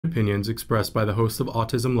Opinions expressed by the host of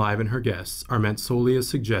Autism Live and her guests are meant solely as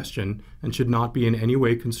suggestion and should not be in any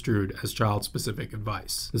way construed as child-specific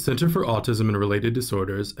advice. The Center for Autism and Related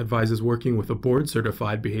Disorders advises working with a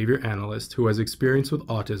board-certified behavior analyst who has experience with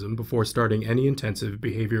autism before starting any intensive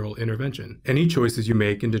behavioral intervention. Any choices you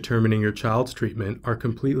make in determining your child's treatment are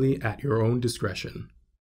completely at your own discretion.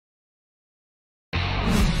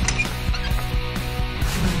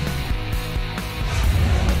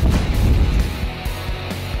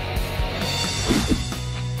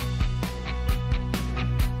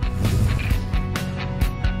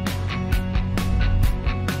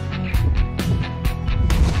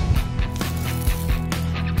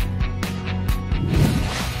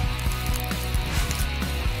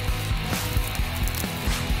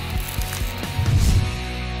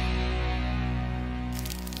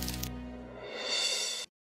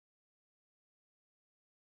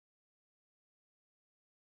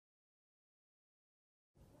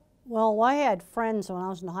 Well, I had friends when I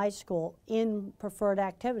was in high school in preferred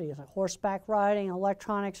activities like horseback riding,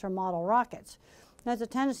 electronics, or model rockets. There's a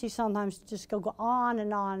tendency sometimes to just go on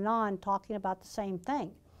and on and on talking about the same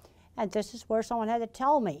thing. And this is where someone had to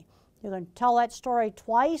tell me, you're going to tell that story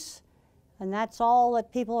twice, and that's all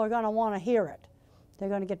that people are going to want to hear it. They're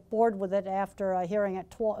going to get bored with it after hearing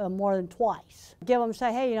it more than twice. Give them,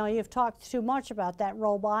 say, hey, you know, you've talked too much about that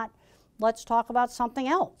robot. Let's talk about something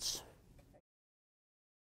else.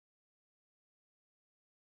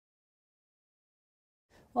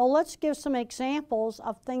 Well, let's give some examples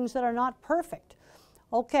of things that are not perfect.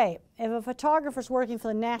 Okay, if a photographer's working for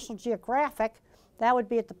the National Geographic, that would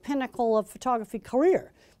be at the pinnacle of photography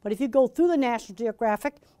career. But if you go through the National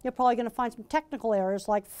Geographic, you're probably going to find some technical errors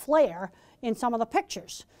like flare in some of the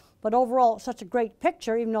pictures. But overall, it's such a great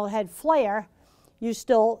picture, even though it had flare, you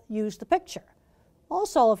still use the picture.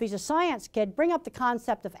 Also, if he's a science kid, bring up the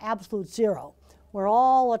concept of absolute zero, where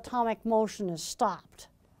all atomic motion is stopped.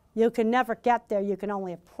 You can never get there, you can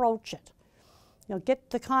only approach it. You know, get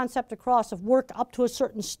the concept across of work up to a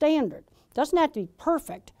certain standard. It doesn't have to be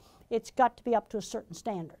perfect, it's got to be up to a certain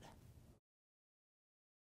standard.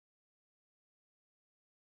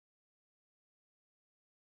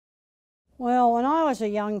 Well, when I was a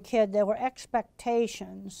young kid, there were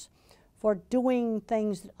expectations for doing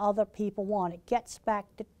things that other people want. It gets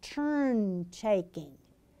back to turn taking.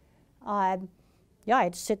 Yeah,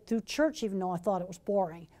 I'd sit through church even though I thought it was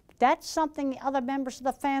boring. That's something the other members of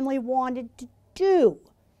the family wanted to do.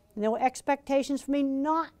 And there were expectations for me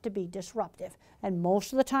not to be disruptive. And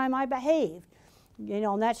most of the time I behaved. You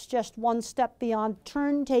know, and that's just one step beyond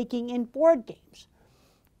turn-taking in board games.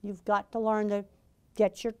 You've got to learn to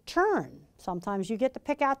get your turn. Sometimes you get to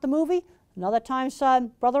pick out the movie. And other times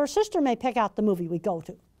brother or sister may pick out the movie we go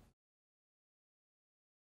to.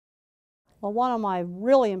 Well, one of my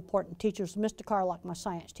really important teachers was Mr. Carlock, my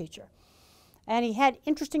science teacher. And he had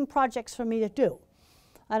interesting projects for me to do.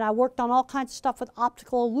 And I worked on all kinds of stuff with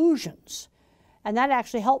optical illusions. And that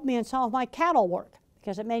actually helped me in some of my cattle work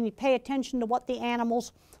because it made me pay attention to what the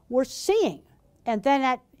animals were seeing. And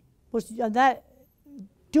then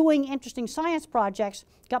doing interesting science projects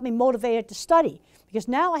got me motivated to study because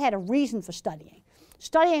now I had a reason for studying.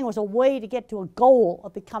 Studying was a way to get to a goal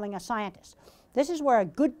of becoming a scientist. This is where a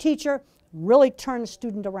good teacher really turns a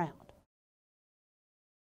student around.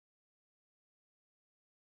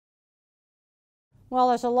 Well,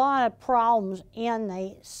 there's a lot of problems in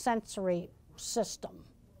the sensory system.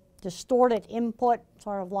 Distorted input,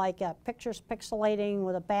 sort of like pictures pixelating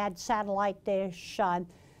with a bad satellite dish,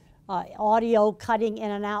 audio cutting in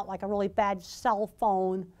and out like a really bad cell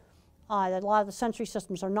phone. A lot of the sensory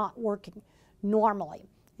systems are not working normally.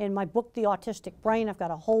 In my book, The Autistic Brain, I've got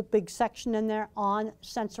a whole big section in there on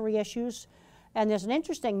sensory issues. And there's an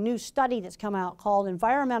interesting new study that's come out called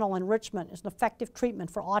Environmental Enrichment is an Effective Treatment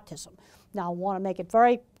for Autism. Now, I want to make it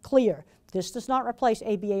very clear. This does not replace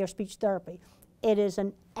ABA or speech therapy. It is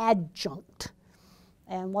an adjunct.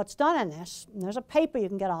 And what's done in this, and there's a paper you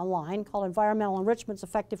can get online called Environmental Enrichment's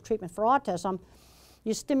Effective Treatment for Autism.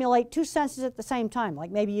 You stimulate two senses at the same time,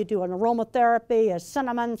 like maybe you do an aromatherapy, a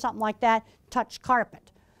cinnamon, something like that, touch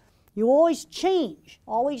carpet. You always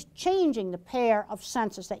changing the pair of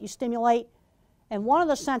senses that you stimulate. And one of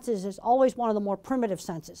the senses is always one of the more primitive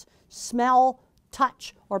senses, smell,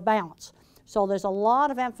 touch, or balance. So there's a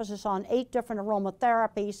lot of emphasis on 8 different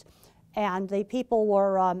aromatherapies, and the people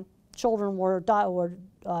were, children were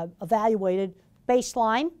evaluated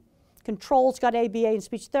baseline. Controls got ABA and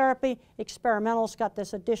speech therapy. Experimentals got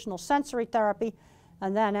this additional sensory therapy.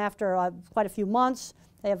 And then after quite a few months,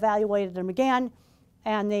 they evaluated them again,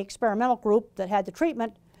 and the experimental group that had the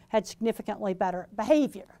treatment had significantly better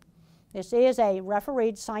behavior. This is a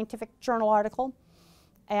refereed scientific journal article,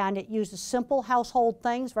 and it uses simple household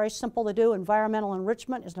things, very simple to do. Environmental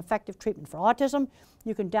enrichment is an effective treatment for autism.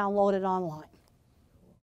 You can download it online.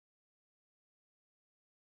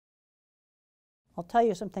 I'll tell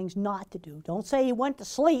you some things not to do. Don't say he went to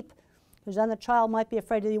sleep, because then the child might be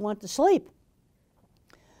afraid that he went to sleep.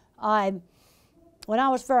 When I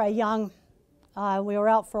was very young, we were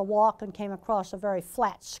out for a walk and came across a very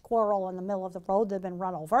flat squirrel in the middle of the road that had been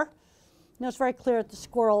run over. And it was very clear that the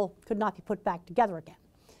squirrel could not be put back together again.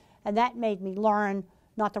 And that made me learn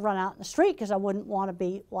not to run out in the street, because I wouldn't want to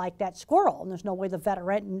be like that squirrel. And there's no way the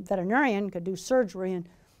veterinarian could do surgery and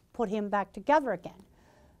put him back together again.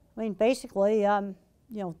 I mean, basically, you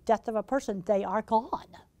know, death of a person, they are gone.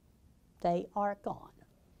 They are gone.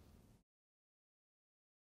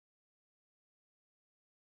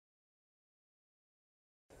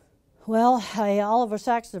 Well, Oliver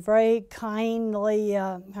Sacks is a very kindly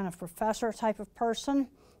kind of professor type of person,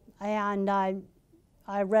 and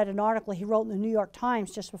I read an article he wrote in the New York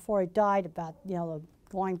Times just before he died about, you know,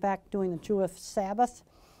 going back doing the Jewish Sabbath.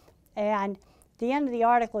 And at the end of the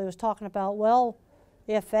article he was talking about, well,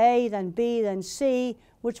 if A, then B, then C,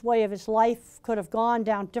 which way of his life could have gone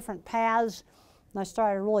down different paths. And I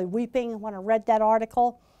started really weeping when I read that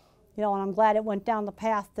article, you know, and I'm glad it went down the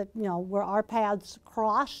path that, you know, where our paths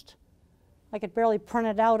crossed. I could barely print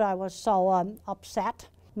it out, I was so upset.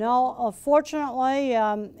 No, fortunately,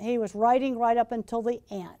 he was writing right up until the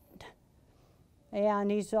end.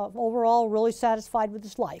 And he's overall really satisfied with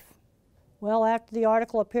his life. Well, after the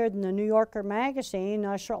article appeared in the New Yorker magazine,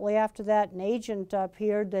 shortly after that, an agent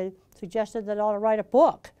appeared that suggested that I ought to write a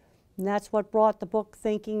book. And that's what brought the book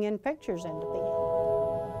Thinking in Pictures into being.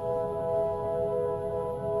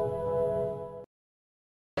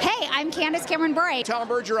 Hey, I'm Candace Cameron Bure. Tom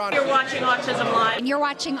Bergeron. You're watching Autism Live. And you're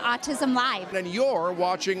watching Autism Live. And you're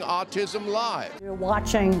watching Autism Live. You're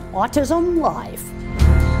watching Autism Live.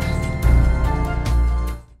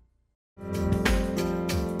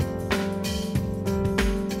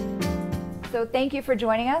 So thank you for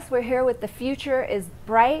joining us. We're here with The Future is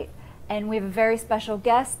Bright, and we have a very special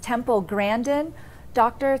guest, Temple Grandin.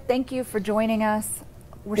 Doctor, thank you for joining us.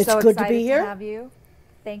 We're so good excited to be here. Have you.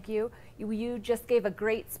 Thank you. You just gave a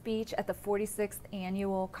great speech at the 46th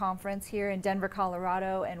annual conference here in Denver,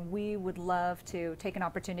 Colorado, and we would love to take an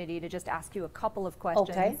opportunity to just ask you a couple of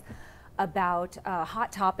questions about a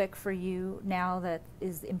hot topic for you now, that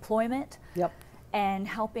is employment. Yep. And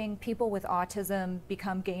helping people with autism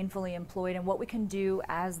become gainfully employed, and what we can do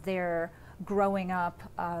as they're growing up,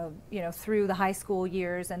 you know, through the high school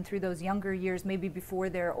years and through those younger years, maybe before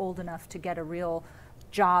they're old enough to get a real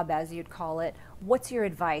job, as you'd call it. What's your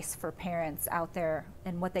advice for parents out there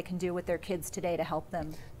and what they can do with their kids today to help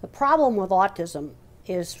them? The problem with autism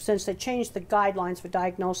is, since they changed the guidelines for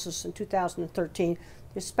diagnosis in 2013,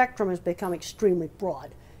 the spectrum has become extremely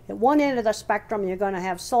broad. At one end of the spectrum, you're going to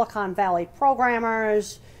have Silicon Valley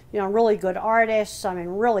programmers, you know, really good artists, I mean,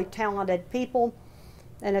 really talented people.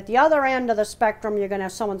 And at the other end of the spectrum, you're going to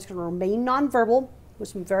have someone that's going to remain nonverbal with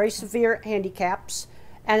some very severe handicaps,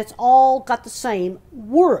 and it's all got the same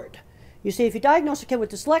word. You see, if you diagnose a kid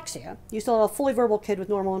with dyslexia, you still have a fully verbal kid with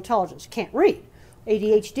normal intelligence, can't read.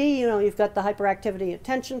 ADHD, you know, you've got the hyperactivity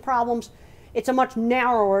attention problems. It's a much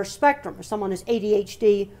narrower spectrum if someone is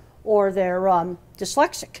ADHD or they're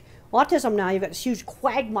dyslexic. Autism now, you've got this huge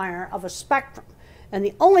quagmire of a spectrum. And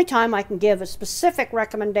the only time I can give a specific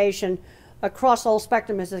recommendation across the whole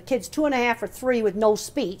spectrum is that the kid's 2.5 or 3 with no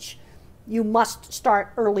speech. You must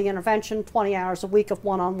start early intervention, 20 hours a week of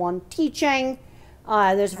one-on-one teaching.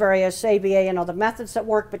 There's various ABA and other methods that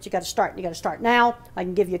work, but you got to start, and you got to start now. I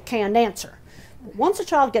can give you a canned answer. But once a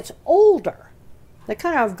child gets older, they're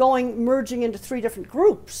kind of merging into 3 different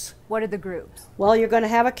groups. What are the groups? Well, you're going to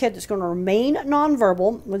have a kid that's going to remain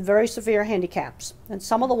nonverbal with very severe handicaps. And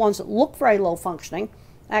some of the ones that look very low functioning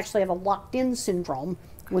actually have a locked-in syndrome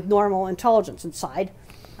with normal intelligence inside.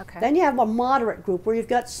 Okay. Then you have a moderate group where you've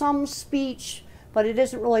got some speech, but it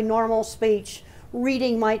isn't really normal speech.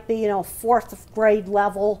 Reading might be, you know, 4th grade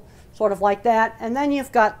level, sort of like that. And then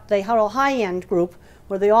you've got the high-end group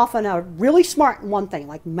where they often are really smart in one thing,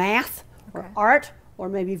 like math or art or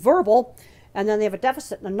maybe verbal, and then they have a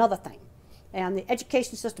deficit in another thing. And the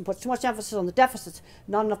education system puts too much emphasis on the deficits,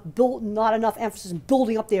 not enough emphasis in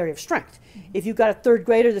building up the area of strength. If you've got a 3rd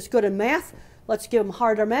grader that's good in math, let's give them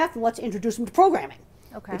harder math and let's introduce them to programming.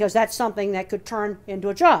 Because that's something that could turn into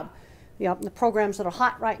a job. You know, the programs that are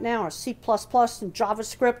hot right now are C++ and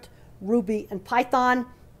JavaScript, Ruby and Python.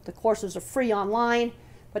 The courses are free online,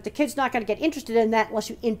 but the kid's not going to get interested in that unless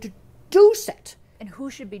you introduce it. And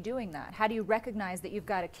who should be doing that? How do you recognize that you've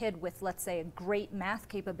got a kid with, let's say, a great math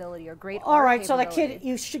capability or great All art right, so capability? the kid,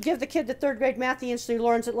 you should give the kid the 3rd grade math. He instantly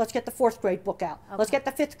learns it. Let's get the 4th grade book out. Okay. Let's get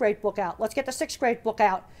the 5th grade book out. Let's get the 6th grade book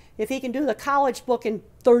out. If he can do the college book in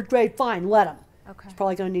 3rd grade, fine, let him. Okay. He's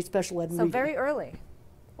probably going to need special ed and So reading. very early.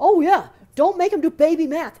 Oh, yeah. Don't make him do baby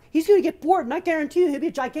math. He's going to get bored, and I guarantee you he'll be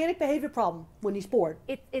a gigantic behavior problem when he's bored.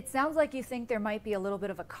 It sounds like you think there might be a little bit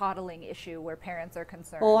of a coddling issue where parents are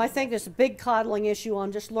concerned. Oh, I think there's a big coddling issue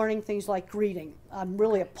on just learning things like greeting. I'm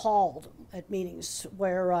really appalled at meetings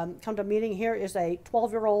where, come to a meeting, here is a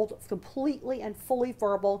 12-year-old, completely and fully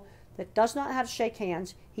verbal, that does not know how to shake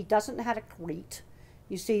hands. He doesn't know how to greet.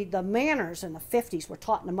 You see, the manners in the 50s were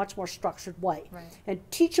taught in a much more structured way. Right.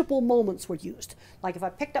 And teachable moments were used. Like if I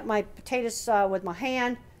picked up my potatoes with my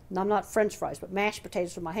hand, and I'm not French fries, but mashed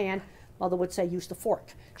potatoes with my hand, Mother would say, use the fork.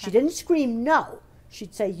 Okay. She didn't scream no.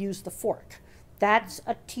 She'd say, use the fork. That's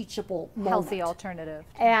a teachable moment. Healthy alternative.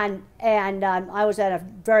 And I was at a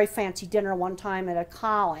very fancy dinner one time at a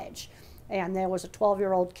college, and there was a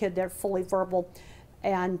 12-year-old kid there, fully verbal,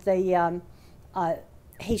 and they,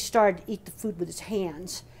 he started to eat the food with his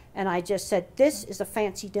hands. And I just said, this is a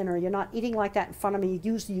fancy dinner. You're not eating like that in front of me.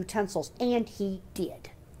 You use the utensils. And he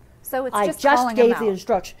did. So it's I just just calling him gave the out.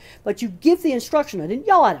 instruction. But you give the instruction. I didn't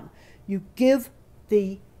yell at him. You give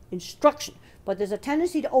the instruction. But there's a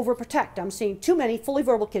tendency to overprotect. I'm seeing too many fully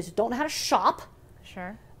verbal kids who don't know how to shop.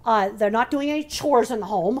 Sure. They're not doing any chores in the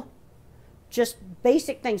home. Just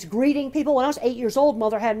basic things. Greeting people. When I was 8 years old,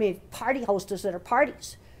 Mother had me party hostess at her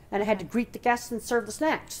parties. And I had to greet the guests and serve the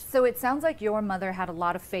snacks. So it sounds like your mother had a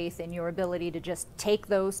lot of faith in your ability to just take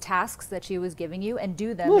those tasks that she was giving you and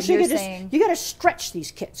do them. Well, and so you're you saying, got to stretch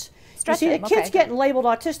these kids. Stretch you see, them, the kids okay. getting labeled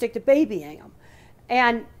autistic, the babying them.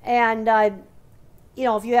 And you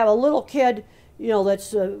know, if you have a little kid, you know,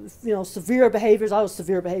 that's, you know, severe behaviors. I was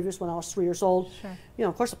severe behaviors when I was 3 years old. Sure. You know,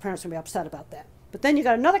 of course the parents are going to be upset about that. But then you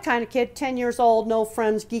got another kind of kid, 10 years old, no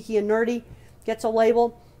friends, geeky and nerdy, gets a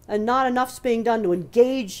label, and not enough's being done to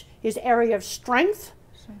engage his area of strength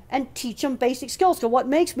and teach him basic skills. Because what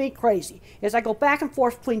makes me crazy is I go back and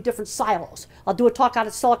forth between different silos. I'll do a talk out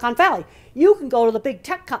at Silicon Valley. You can go to the big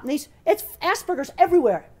tech companies. It's Asperger's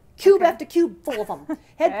everywhere. Cube after cube full of them.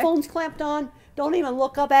 Headphones clamped on, don't even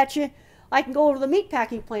look up at you. I can go over to the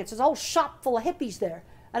meatpacking plants. There's a whole shop full of hippies there.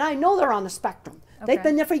 And I know they're on the spectrum. They've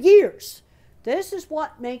been there for years. This is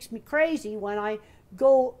what makes me crazy when I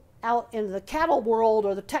go out into the cattle world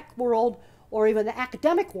or the tech world or even the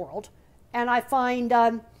academic world, and I find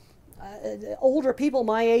older people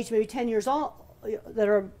my age, maybe 10 years old, that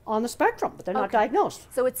are on the spectrum, but they're not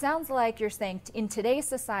diagnosed. So it sounds like you're saying in today's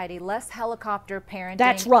society, less helicopter parenting.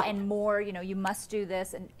 That's right. And more, you know, you must do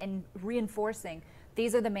this, and reinforcing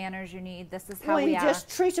these are the manners you need. This is how Well, we you act. just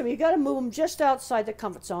treat them. You got to move them just outside the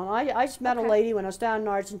comfort zone. I just met a lady when I was down in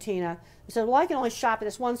Argentina. I said, well, I can only shop at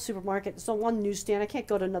this one supermarket, this one newsstand. I can't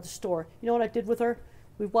go to another store. You know what I did with her?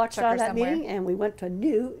 We watched Took out her of that somewhere. meeting, and we went to a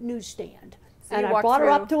new newsstand. So and you I walked brought her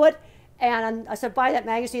up through. to it, and I said, buy that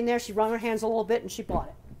magazine there. She wrung her hands a little bit, and she bought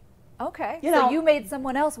it. Okay. You so know, you made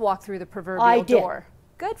someone else walk through the proverbial I did. door.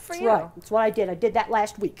 Good for That's you. right. That's what I did. I did that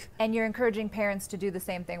last week. And you're encouraging parents to do the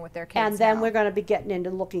same thing with their kids And then now. we're going to be getting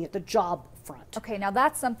into looking at the job front. Okay, now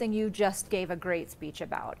that's something you just gave a great speech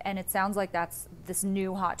about, and it sounds like that's this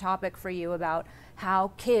new hot topic for you about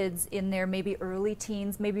how kids in their maybe early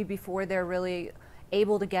teens, maybe before they're really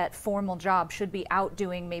able to get formal jobs, should be out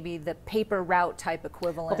doing maybe the paper route type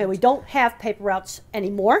equivalent. Okay, we don't have paper routes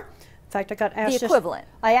anymore. In fact, I got asked The equivalent.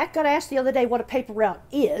 I got asked the other day what a paper route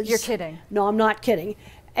is. You're kidding. No, I'm not kidding.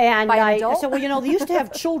 And By an I adult? said, well, you know, they used to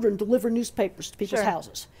have children deliver newspapers to people's Sure.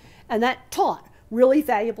 houses. And that taught really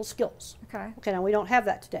valuable skills. Okay. Okay, now we don't have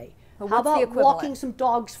that today. Well, How what's the about equivalent? walking some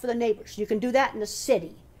dogs for the neighbors? You can do that in the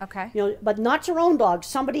city. Okay. You know, but not your own dogs,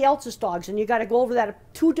 somebody else's dogs. And you got to go over that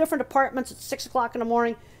at 2 different apartments at 6 o'clock in the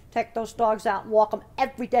morning, take those dogs out and walk them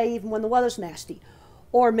every day, even when the weather's nasty.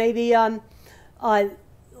 Or maybe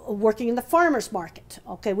working in the farmer's market.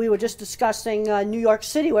 Okay, we were just discussing New York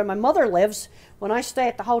City, where my mother lives. When I stay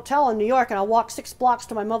at the hotel in New York and I walk 6 blocks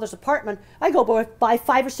to my mother's apartment, I go by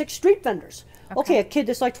 5 or 6 street vendors. Okay, a kid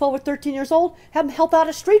that's like 12 or 13 years old, have them help out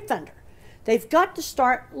a street vendor. They've got to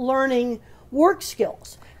start learning work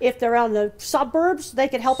skills. If they're out in the suburbs, they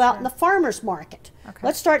can help out in the farmer's market. Okay.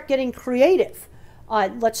 Let's start getting creative.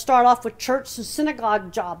 Let's start off with church and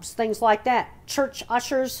synagogue jobs, things like that. Church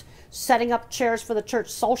ushers, setting up chairs for the church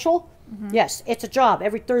social. Yes, it's a job.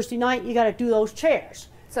 Every Thursday night, you got to do those chairs.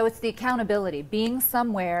 So it's the accountability, being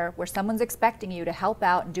somewhere where someone's expecting you to help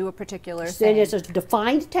out and do a particular Then thing. it's a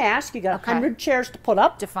defined task. You got Okay. 100 chairs to put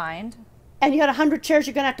up. Defined. and you got 100 chairs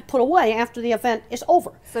you're going to have to put away after the event is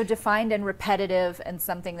over. So defined and repetitive, and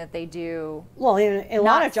something that they do. Well, a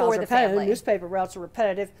lot of jobs are repetitive. Family. Newspaper routes are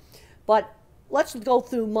repetitive. But let's go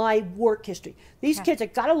through my work history. These kids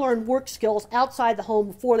have got to learn work skills outside the home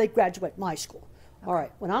before they graduate from high school. Okay. All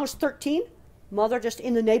right. When I was 13, mother just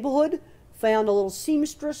in the neighborhood found a little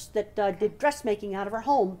seamstress that did dressmaking out of her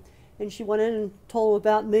home. And she went in and told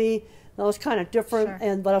about me. I was kind of different,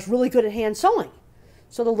 Sure. but I was really good at hand sewing.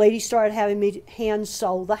 So the lady started having me hand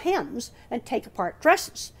sew the hems and take apart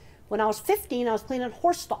dresses. When I was 15, I was cleaning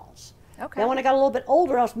horse stalls. Okay. Then when I got a little bit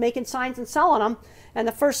older, I was making signs and selling them. And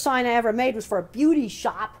the first sign I ever made was for a beauty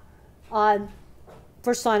shop.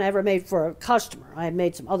 First sign I ever made for a customer. I had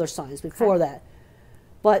made some other signs before that.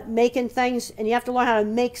 But making things, and you have to learn how to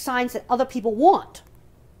make signs that other people want.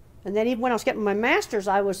 And then even when I was getting my master's,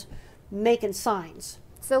 I was making signs.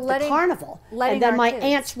 So letting, the carnival. Letting and then my kids.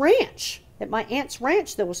 aunt's ranch. At my aunt's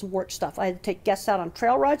ranch, there was some work stuff. I had to take guests out on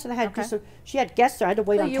trail rides, and I had to do some, she had guests there. I had to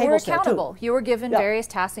wait So on you were tables there, too. accountable. You were given Yeah. various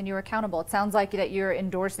tasks, and you were accountable. It sounds like that you're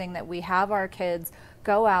endorsing that we have our kids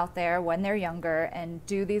go out there when they're younger and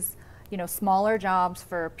do these, smaller jobs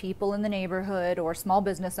for people in the neighborhood or small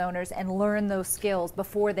business owners, and learn those skills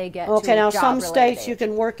before they get to a Okay, now some job-related states you age.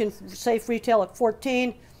 can work in safe retail at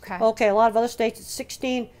 14. Okay. Okay, a lot of other states at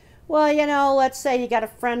 16. Well, let's say you got a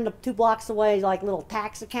friend 2 blocks away, like a little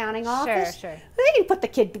tax accounting office. Sure. They can put the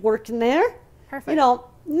kid to work in there. Perfect.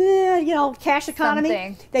 Cash economy.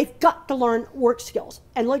 Something. They've got to learn work skills.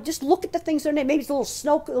 And just look at the things they're maybe it's a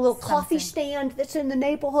little coffee stand that's in the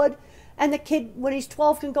neighborhood, and the kid, when he's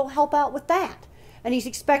 12, can go help out with that. And he's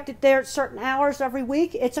expected there at certain hours every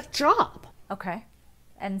week. It's a job. Okay.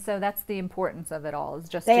 And so that's the importance of it all, is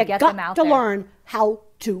just They to have get got them out to there. learn how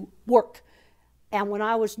to work. And when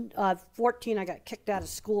I was 14, I got kicked out of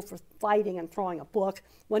school for fighting and throwing a book.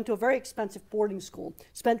 Went to a very expensive boarding school.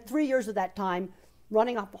 Spent 3 years of that time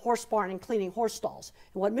running up a horse barn and cleaning horse stalls.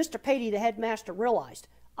 And what Mr. Patey, the headmaster, realized,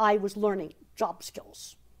 I was learning job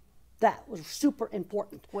skills. That was super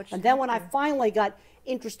important. And then when I finally got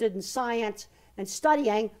interested in science and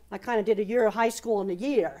studying, I kind of did a year of high school in a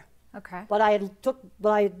year. Okay. But I had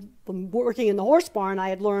been working in the horse barn. I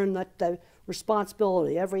had learned that the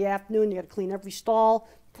responsibility every afternoon you got to clean every stall,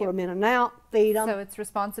 put them in and out, feed them. So it's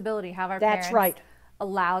responsibility. Have our That's parents right.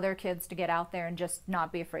 allow their kids to get out there and just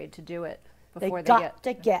not be afraid to do it before They they got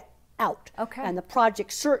to get out. Okay. And the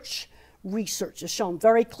Project Search research has shown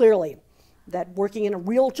very clearly that working in a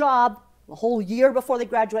real job a whole year before they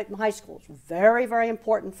graduate from high school is very, very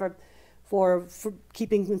important for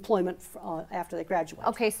keeping employment after they graduate.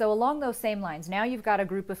 Okay, so along those same lines, now you've got a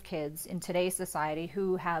group of kids in today's society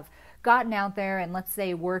who have gotten out there and, let's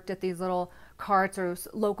say, worked at these little carts or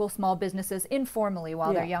local small businesses informally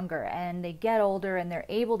while they're younger, and they get older and they're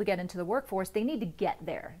able to get into the workforce. They need to get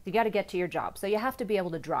there. You got to get to your job. So you have to be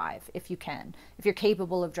able to drive if you can, if you're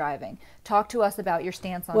capable of driving. Talk to us about your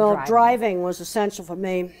stance on driving. Well, driving was essential for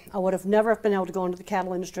me. I would have never been able to go into the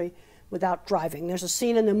cattle industry without driving. There's a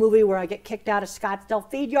scene in the movie where I get kicked out of Scottsdale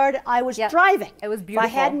Feed Yard. I was driving. It was beautiful.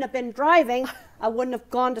 If I hadn't have been driving, I wouldn't have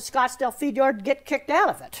gone to Scottsdale Feed Yard to get kicked out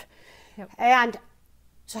of it. And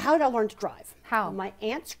so how did I learn to drive? How? On my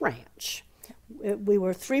aunt's ranch. We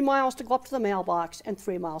were 3 miles to go up to the mailbox and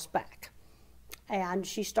 3 miles back. And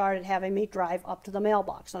she started having me drive up to the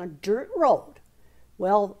mailbox on a dirt road.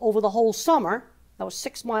 Well, over the whole summer, that was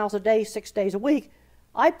 6 miles a day, 6 days a week,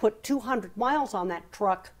 I put 200 miles on that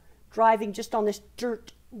truck driving just on this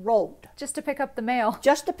dirt road. Just to pick up the mail.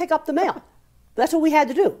 Just to pick up the mail. That's what we had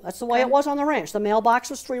to do. That's the way it was on the ranch. The mailbox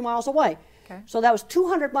was 3 miles away. Okay. So that was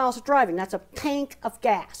 200 miles of driving. That's a tank of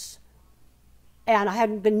gas. And I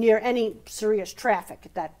hadn't been near any serious traffic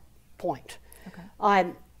at that point. Okay.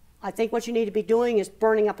 I think what you need to be doing is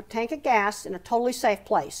burning up a tank of gas in a totally safe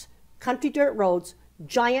place. Country dirt roads,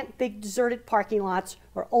 giant, big, deserted parking lots,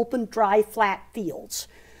 or open, dry, flat fields.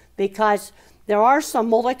 Because there are some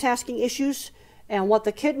multitasking issues, and what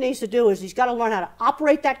the kid needs to do is he's got to learn how to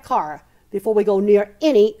operate that car before we go near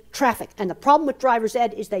any traffic. And the problem with driver's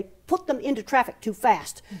ed is they put them into traffic too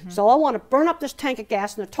fast. So I want to burn up this tank of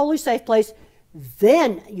gas in a totally safe place,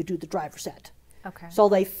 then you do the driver's ed. Okay. So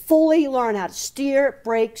they fully learn how to steer,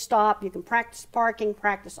 brake, stop. You can practice parking,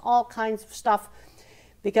 practice all kinds of stuff,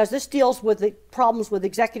 because this deals with the problems with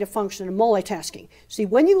executive function and multitasking. See,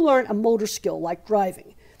 when you learn a motor skill like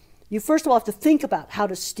driving, you first of all have to think about how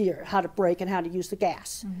to steer, how to brake, and how to use the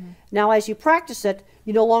gas. Now, as you practice it,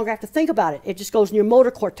 you no longer have to think about it. It just goes in your motor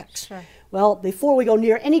cortex. Sure. Well, before we go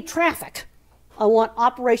near any traffic, I want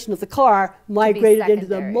operation of the car migrated into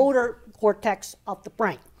the secondary. motor cortex of the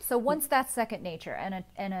brain. So once that's second nature,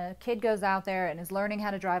 and a kid goes out there and is learning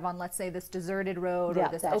how to drive on, let's say, this deserted road or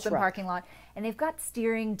this open parking lot, and they've got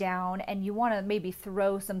steering down, and you want to maybe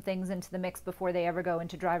throw some things into the mix before they ever go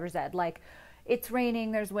into driver's ed, like it's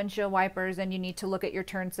raining, there's windshield wipers, and you need to look at your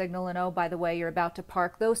turn signal, and oh, by the way, you're about to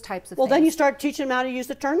park, those types of things. Well, then you start teaching them how to use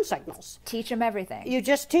the turn signals. Teach them everything. You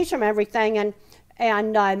just teach them everything,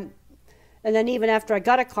 and then even after I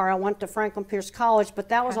got a car, I went to Franklin Pierce College, but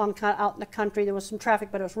that was out in the country. There was some traffic,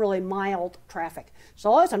 but it was really mild traffic.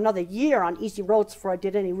 So I was another year on easy roads before I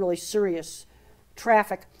did any really serious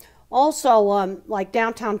traffic. Also, like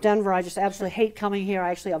downtown Denver, I just absolutely hate coming here. I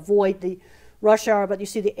actually avoid the rush hour, but you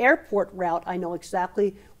see the airport route, I know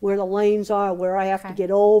exactly where the lanes are, where I have to get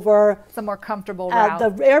over. It's a more comfortable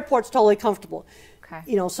route. The airport's totally comfortable. Okay.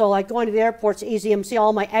 You know, so like going to the airport's easy. And see,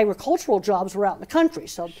 all my agricultural jobs were out in the country.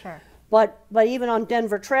 So. Sure. But even on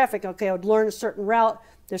Denver traffic, okay, I would learn a certain route.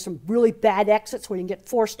 There's some really bad exits where you can get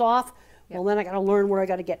forced off. Yep. Well, then I got to learn where I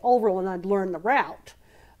got to get over when I'd learn the route.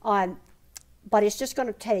 But it's just going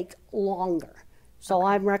to take longer. So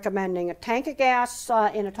I'm recommending a tank of gas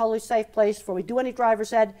in a totally safe place before we do any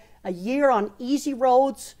driver's ed, a year on easy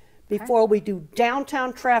roads before we do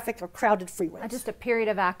downtown traffic or crowded freeways. Just a period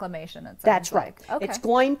of acclimation, it sounds That's right. Okay. It's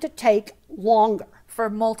going to take longer. For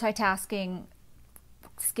multitasking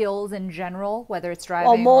skills in general, whether it's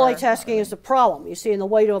driving Well, multitasking is the problem. You see, and the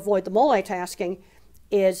way to avoid the multitasking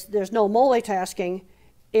is there's no multitasking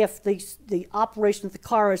if the operation of the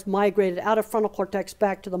car is migrated out of frontal cortex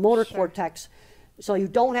back to the motor cortex, so you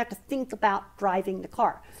don't have to think about driving the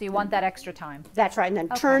car. So you want that extra time. That's right. And then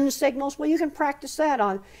turn signals, well, you can practice that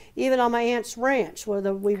even on my aunt's ranch, where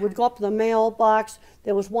we would go up to the mailbox.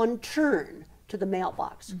 There was one turn to the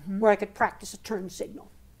mailbox where I could practice a turn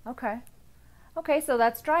signal. Okay. Okay, so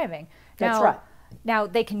that's driving. That's right. Now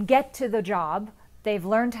they can get to the job. They've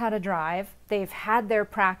learned how to drive. They've had their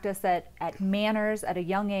practice at manners at a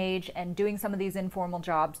young age and doing some of these informal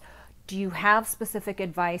jobs. Do you have specific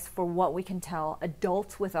advice for what we can tell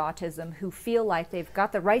adults with autism who feel like they've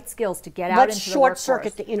got the right skills to get out into the workforce? Let's short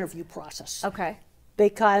circuit the interview process. Okay.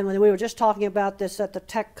 Because when we were just talking about this at the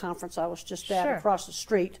tech conference I was just at across the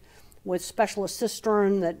street with Specialist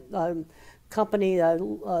Cistern, that company,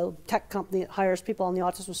 tech company that hires people on the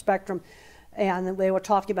autism spectrum, and they were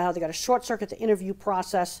talking about how they got to short circuit the interview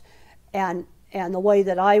process, and the way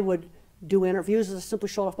that I would do interviews is to simply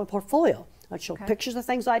show off my portfolio. I'd show pictures of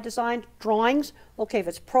things I designed, drawings. Okay, if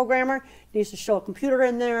it's a programmer, it needs to show a computer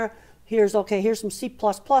in there. Here's some C++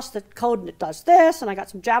 that code and it does this, and I got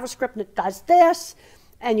some JavaScript and it does this,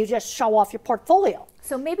 and you just show off your portfolio.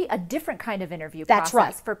 So maybe a different kind of interview That's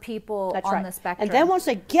process right. for people That's on right. the spectrum. And then once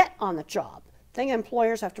they get on the job, the thing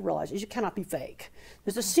employers have to realize is you cannot be vague.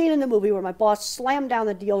 There's a scene in the movie where my boss slammed down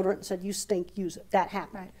the deodorant and said, "You stink, use it." That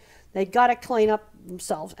happened. Right. They got to clean up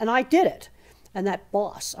themselves, and I did it. And that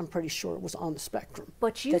boss, I'm pretty sure, was on the spectrum.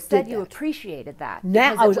 But you said you appreciated that.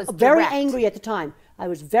 Now, I was very direct. angry at the time. I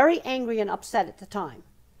was very angry and upset at the time,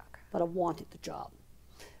 but I wanted the job.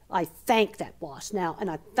 I thank that boss now, and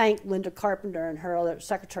I thank Linda Carpenter and her other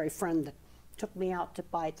secretary friend that took me out to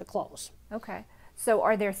buy the clothes. Okay. So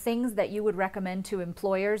are there things that you would recommend to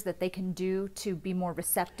employers that they can do to be more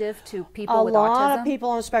receptive to people with autism? A lot of people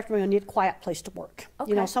on the spectrum need a quiet place to work. Okay.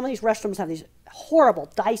 You know, some of these restrooms have these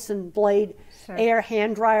horrible Dyson blade air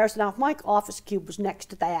hand dryers. Now, if my office cube was next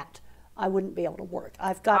to that, I wouldn't be able to work.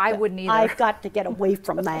 I wouldn't either. I've got to get away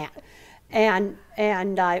from that. And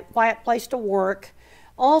quiet place to work.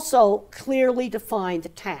 Also, clearly define the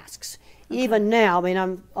tasks. Okay. Even now, I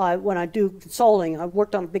mean, when I do consulting, I've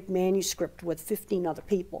worked on a big manuscript with 15 other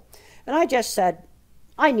people. And I just said,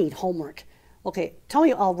 I need homework. Okay, tell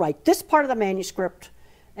me I'll write this part of the manuscript,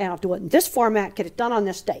 and I'll do it in this format, get it done on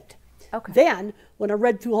this date. Okay. Then, when I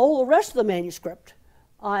read through all the rest of the manuscript,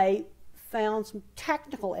 I found some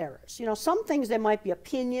technical errors. You know, some things there might be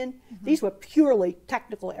opinion. These were purely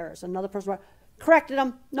technical errors. Another person corrected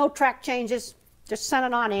them, no track changes, just sent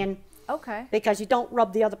it on in. Okay. Because you don't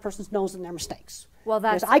rub the other person's nose in their mistakes. Well,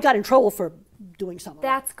 because I got in trouble for doing some of that.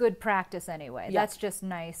 That's good practice anyway. Yeah. That's just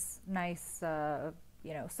nice,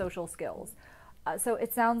 you know, social skills. So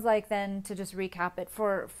it sounds like then, to just recap it,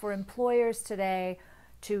 for employers today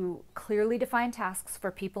to clearly define tasks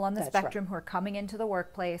for people on the spectrum who are coming into the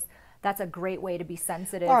workplace, that's a great way to be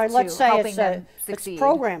sensitive to helping them succeed. It's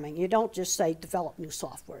programming. You don't just say develop new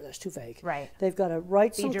software. That's too vague. Right. They've got to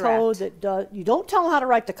write some code that you don't tell them how to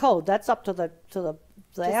write the code. That's up to the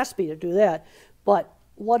ASPE to do that. But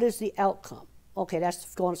what is the outcome? Okay, that's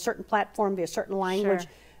to go on a certain platform, be a certain language,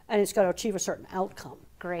 and it's got to achieve a certain outcome.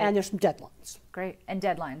 Great. And there's some deadlines. Great. And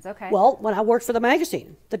deadlines, okay. Well, when I worked for the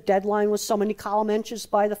magazine, the deadline was so many column inches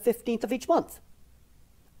by the 15th of each month.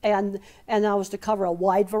 and I was to cover a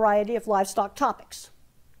wide variety of livestock topics.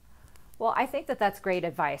 Well, I think that that's great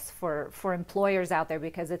advice for employers out there,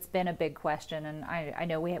 because it's been a big question, and I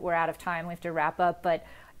know we're out of time, we have to wrap up, but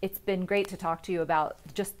it's been great to talk to you about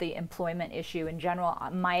just the employment issue in general.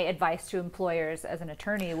 My advice to employers as an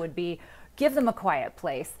attorney would be, give them a quiet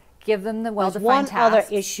place, give them the well-defined tasks. There's one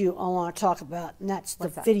other issue I want to talk about, and that's the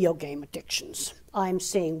video game addictions. I'm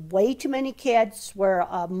seeing way too many kids where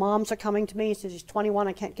moms are coming to me and says, he's 21,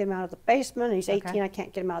 I can't get him out of the basement, he's 18, I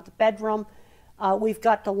can't get him out of the bedroom. We've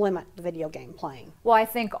got to limit the video game playing. Well, I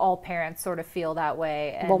think all parents sort of feel that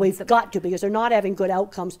way. And well, we've got to, because they're not having good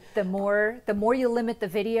outcomes. The more you limit the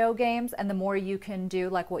video games, and the more you can do,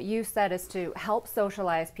 like what you said, is to help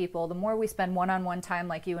socialize people, the more we spend one-on-one time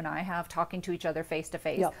like you and I have talking to each other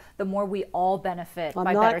face-to-face, the more we all benefit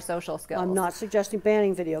by better social skills. I'm not suggesting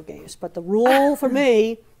banning video games, but the rule for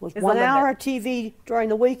me was 1 hour of TV during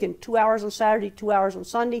the week and 2 hours on Saturday, 2 hours on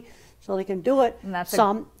Sunday, so they can do it That's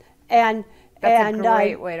a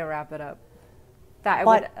great way to wrap it up. That's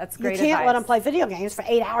great advice. You can't let them play video games for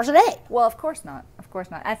 8 hours a day. Well, of course not. Of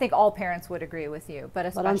course not. I think all parents would agree with you, but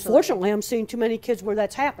unfortunately, I'm seeing too many kids where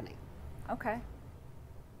that's happening. Okay.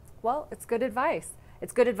 Well, it's good advice.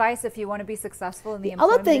 It's good advice if you want to be successful in the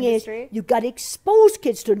employment industry. The other thing is, you've got to expose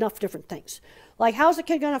kids to enough different things. Like, how's a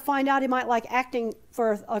kid going to find out he might like acting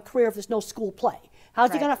for a career if there's no school play?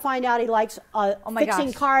 How's he going to find out he likes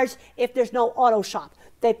fixing cars if there's no auto shop?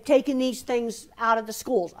 They've taken these things out of the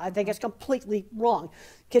schools. I think it's completely wrong.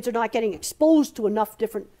 Kids are not getting exposed to enough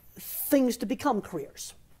different things to become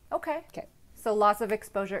careers. Okay. So lots of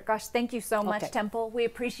exposure. Gosh, thank you so much, Temple. We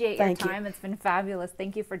appreciate your time. It's been fabulous.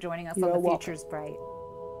 Thank you for joining us on The Future's Bright.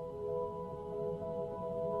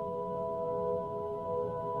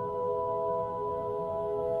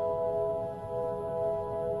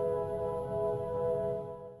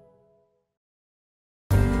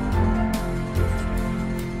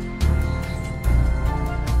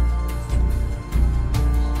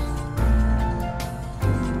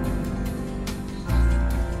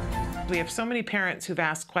 We have so many parents who've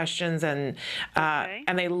asked questions, and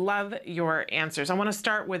they love your answers. I want to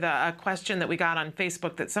start with a question that we got on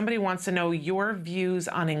Facebook that somebody wants to know your views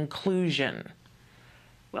on inclusion.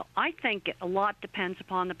 Well, I think a lot depends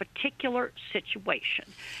upon the particular situation.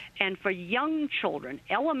 And for young children,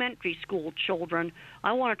 elementary school children,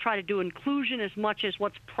 I want to try to do inclusion as much as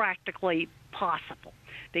what's practically possible,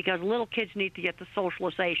 because little kids need to get the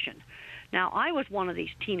socialization. Now, I was one of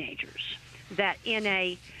these teenagers that in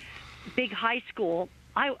a big high school,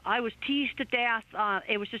 I was teased to death.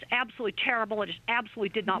 It was just absolutely terrible. It just absolutely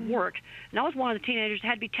did not work. And I was one of the teenagers that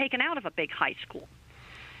had to be taken out of a big high school.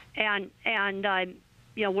 And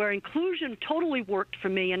you know, where inclusion totally worked for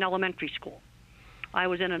me in elementary school. I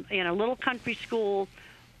was in a little country school,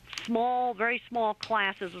 small, very small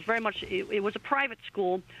classes. It was very much, it was a private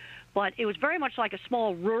school, but it was very much like a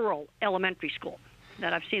small rural elementary school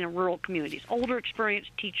that I've seen in rural communities. Older, experienced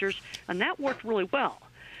teachers, and that worked really well.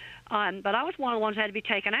 But I was one of the ones that had to be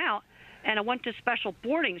taken out, and I went to special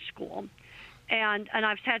boarding school, and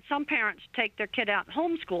I've had some parents take their kid out and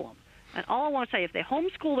homeschool them. And all I want to say, if they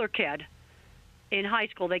homeschool their kid in high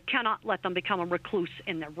school, they cannot let them become a recluse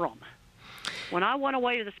in their room. When I went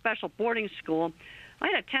away to the special boarding school, I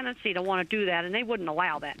had a tendency to want to do that, and they wouldn't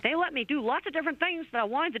allow that. They let me do lots of different things that I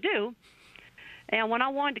wanted to do, and when I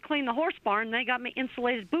wanted to clean the horse barn, they got me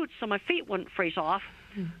insulated boots so my feet wouldn't freeze off,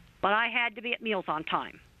 but I had to be at meals on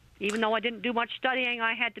time. Even though I didn't do much studying,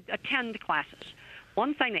 I had to attend classes.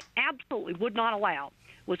 One thing they absolutely would not allow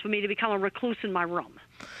was for me to become a recluse in my room.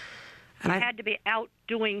 And I had to be out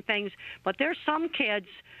doing things. But there's some kids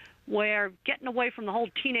where getting away from the whole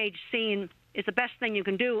teenage scene is the best thing you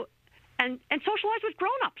can do, and socialize with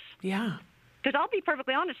grown-ups. Yeah. Because I'll be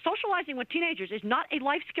perfectly honest, socializing with teenagers is not a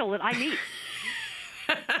life skill that I need.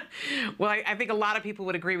 Well, I think a lot of people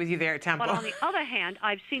would agree with you there, Temple. But on the other hand,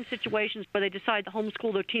 I've seen situations where they decide to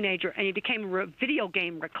homeschool their teenager, and he became a video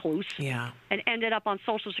game recluse, and ended up on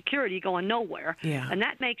Social Security going nowhere. And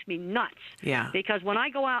that makes me nuts. Because when I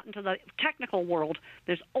go out into the technical world,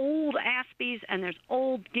 there's old Aspies and there's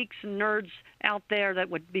old geeks and nerds out there that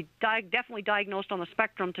would be definitely diagnosed on the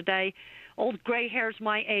spectrum today. Old gray hairs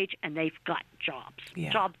my age, and they've got jobs.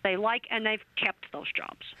 Jobs they like, and they've kept those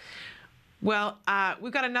jobs. Well,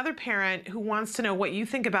 we've got another parent who wants to know what you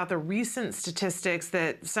think about the recent statistics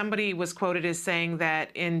that somebody was quoted as saying that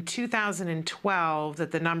in 2012 that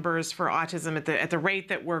the numbers for autism at the rate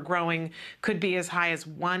that we're growing could be as high as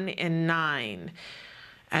 1 in 9.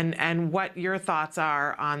 and what your thoughts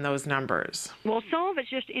are on those numbers. Well, some of it's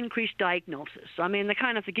just increased diagnosis. I mean,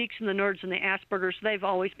 the geeks and the nerds and the Asperger's, they've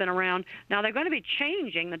always been around. Now, they're going to be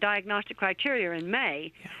changing the diagnostic criteria in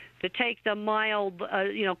May to take the mild,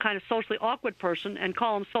 kind of socially awkward person and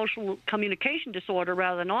call them social communication disorder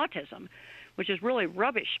rather than autism, which is really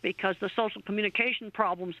rubbish because the social communication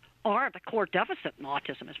problems are the core deficit in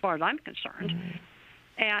autism as far as I'm concerned.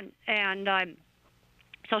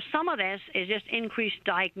 So some of this is just increased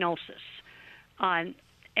diagnosis. And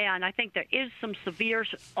I think there is some severe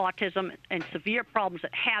autism and severe problems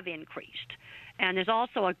that have increased. And there's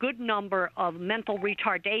also a good number of mental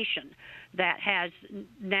retardation that has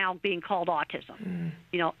now being called autism.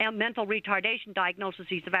 And mental retardation diagnoses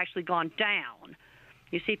have actually gone down.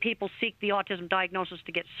 You see, people seek the autism diagnosis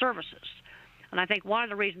to get services. And I think one of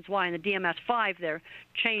the reasons why in the DMS-5 they're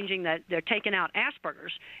changing that, they're taking out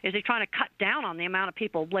Asperger's, is they're trying to cut down on the amount of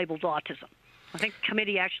people labeled autism. I think the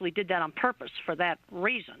committee actually did that on purpose for that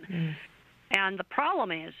reason. And the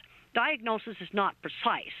problem is diagnosis is not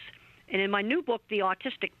precise. And in my new book, The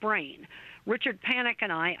Autistic Brain, Richard Panik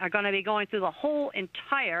and I are going to be going through the whole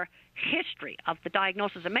entire history of the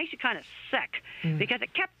diagnosis. It makes you kind of sick because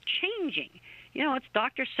it kept changing. It's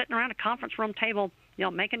doctors sitting around a conference room table,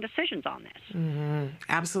 making decisions on this.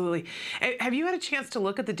 Absolutely. Have you had a chance to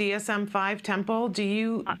look at the DSM-5 Temple? Do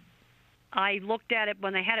you... I looked at it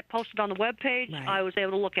when they had it posted on the webpage. Right. I was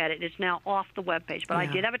able to look at it. It's now off the webpage, but I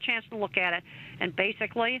did have a chance to look at it. And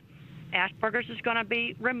basically, Asperger's is going to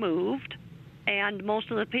be removed, and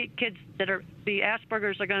most of the kids that are the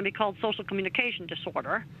Asperger's are going to be called social communication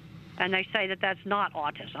disorder, and they say that that's not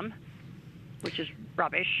autism, which is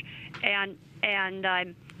rubbish. And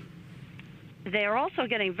they're also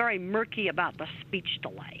getting very murky about the speech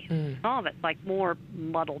delay. All of it like more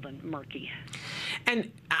muddled and murky.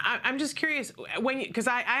 And I'm just curious, because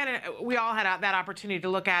we all had that opportunity to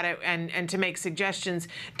look at it and to make suggestions.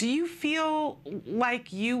 Do you feel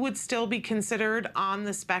like you would still be considered on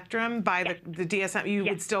the spectrum by the DSM? You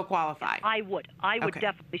would still qualify? I would. I would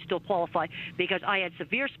definitely still qualify because I had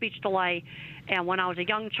severe speech delay, and when I was a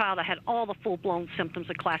young child, I had all the full-blown symptoms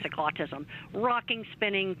of classic autism: rocking,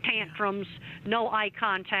 spinning, tantrums, no eye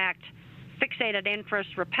contact, fixated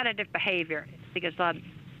interest, repetitive behavior.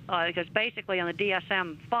 Because basically on the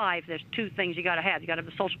DSM-5, there's two things you got to have. You got to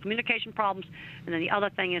have the social communication problems, and then the other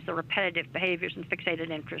thing is the repetitive behaviors and fixated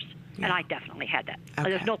interests. And I definitely had that.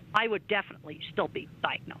 I would definitely still be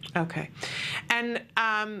diagnosed. Okay. And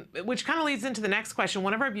which kind of leads into the next question.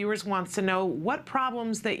 One of our viewers wants to know what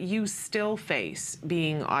problems that you still face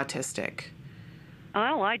being autistic.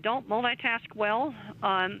 Well, I don't multitask well.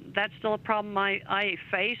 That's still a problem I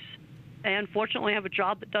face. And fortunately, I have a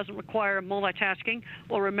job that doesn't require multitasking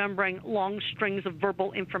or remembering long strings of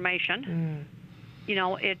verbal information.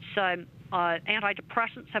 It's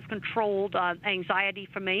antidepressants have controlled anxiety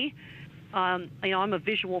for me. I'm a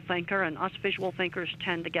visual thinker, and us visual thinkers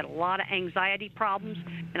tend to get a lot of anxiety problems.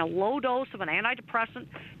 And a low dose of an antidepressant,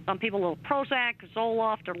 some people a little Prozac,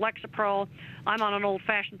 Zoloft, or Lexapro. I'm on an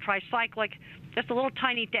old-fashioned tricyclic. Just a little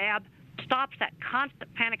tiny dab stops that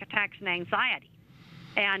constant panic attacks and anxiety.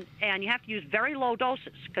 And you have to use very low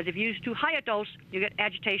doses, because if you use too high a dose, you get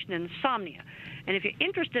agitation and insomnia. And if you're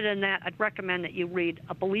interested in that, I'd recommend that you read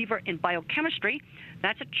A Believer in Biochemistry.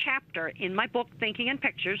 That's a chapter in my book, Thinking in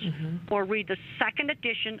Pictures, or read the second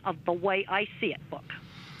edition of the Way I See It book.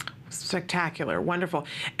 Spectacular, wonderful.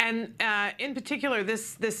 And in particular,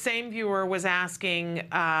 this same viewer was asking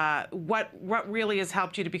what really has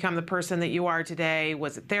helped you to become the person that you are today.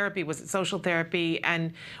 Was it therapy? Was it social therapy?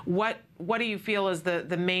 And what do you feel is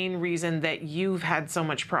the main reason that you've had so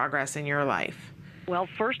much progress in your life? Well,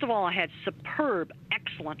 first of all, I had superb,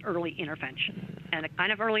 excellent early intervention, and a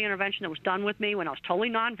kind of early intervention that was done with me when I was totally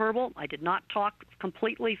nonverbal. I did not talk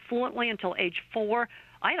completely fluently until age 4.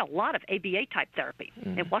 I had a lot of ABA-type therapy.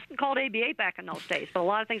 It wasn't called ABA back in those days, but a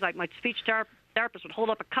lot of things like my speech therapist would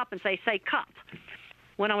hold up a cup and say cup.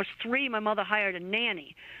 When I was 3, my mother hired a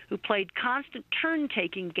nanny who played constant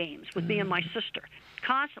turn-taking games with me and my sister,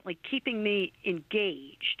 constantly keeping me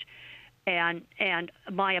engaged. And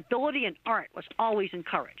my ability in art was always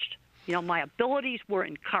encouraged. My abilities were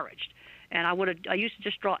encouraged. And I used to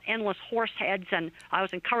just draw endless horse heads, and I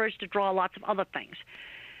was encouraged to draw lots of other things.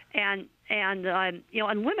 And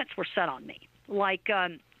limits were set on me. Like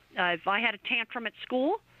if I had a tantrum at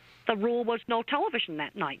school, the rule was no television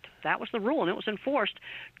that night. That was the rule, and it was enforced.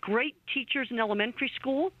 Great teachers in elementary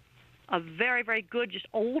school, a very, very good, just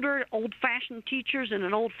old-fashioned teachers in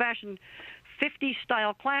an old-fashioned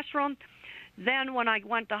 50s-style classroom. Then when I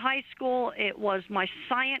went to high school, it was my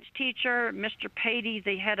science teacher, Mr. Patey,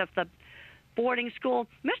 the head of the boarding school,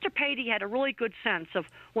 Mr. Patey had a really good sense of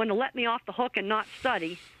when to let me off the hook and not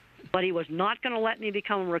study, but he was not going to let me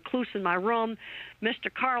become a recluse in my room.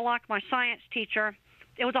 Mr. Carlock, my science teacher,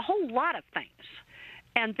 it was a whole lot of things.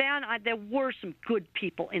 And then there were some good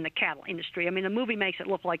people in the cattle industry. I mean, the movie makes it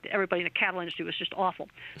look like everybody in the cattle industry was just awful.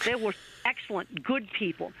 There were excellent, good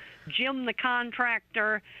people. Jim the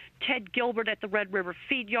contractor, Ted Gilbert at the Red River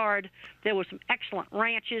Feed Yard. There were some excellent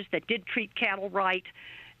ranches that did treat cattle right.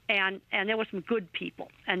 And there were some good people,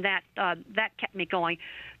 and that kept me going.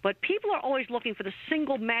 But people are always looking for the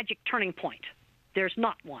single magic turning point. There's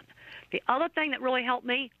not one. The other thing that really helped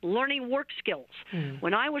me, learning work skills.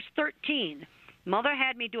 When I was 13, Mother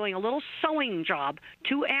had me doing a little sewing job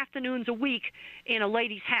 2 afternoons a week in a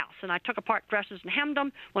lady's house, and I took apart dresses and hemmed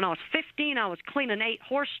them. When I was 15, I was cleaning 8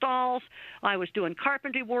 horse stalls. I was doing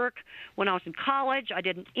carpentry work. When I was in college, I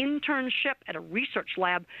did an internship at a research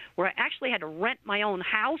lab where I actually had to rent my own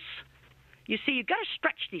house. You see, you've got to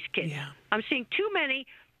stretch these kids. Yeah. I'm seeing too many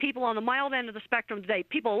people on the mild end of the spectrum today,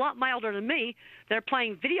 people a lot milder than me, that are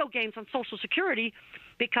playing video games on Social Security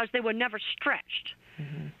because they were never stretched.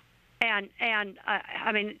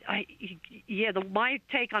 My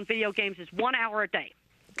take on video games is 1 hour a day.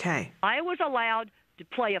 Okay. I was allowed to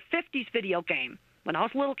play a 50s video game when I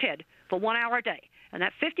was a little kid for 1 hour a day. And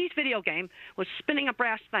that 50s video game was spinning a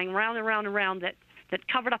brass thing round and round and round that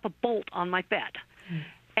covered up a bolt on my bed.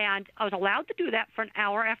 And I was allowed to do that for an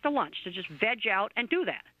hour after lunch, to just veg out and do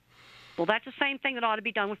that. Well, that's the same thing that ought to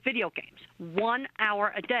be done with video games. 1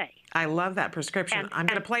 hour a day. I love that prescription. I'm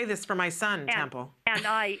going to play this for my son, Temple. And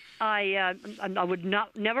I would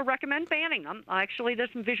never recommend banning them. Actually,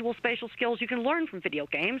 there's some visual spatial skills you can learn from video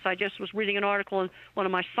games. I just was reading an article in one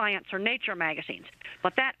of my Science or Nature magazines.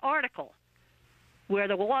 But that article, where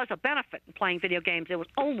there was a benefit in playing video games, it was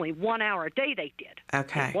only 1 hour a day they did.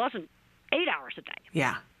 Okay. It wasn't 8 hours a day.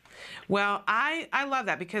 Yeah. Well, I love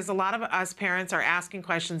that, because a lot of us parents are asking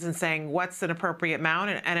questions and saying, what's an appropriate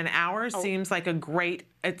amount? And an hour seems like a great,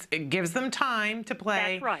 it gives them time to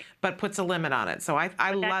play, That's right. but puts a limit on it. So I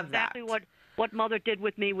love that. That's exactly what Mother did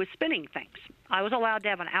with me with spinning things. I was allowed to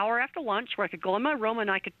have an hour after lunch where I could go in my room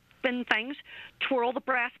and I could spin things, twirl the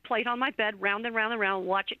brass plate on my bed, round and round and round,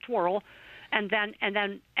 watch it twirl. And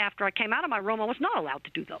then after I came out of my room, I was not allowed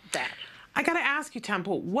to do that. I got to ask you,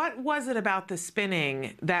 Temple, what was it about the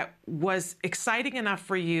spinning that was exciting enough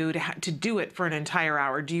for you to do it for an entire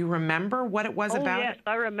hour? Do you remember what it was about? Oh, yes,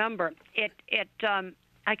 I remember.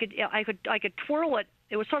 I could twirl it.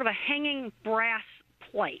 It was sort of a hanging brass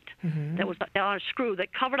plate that was on a screw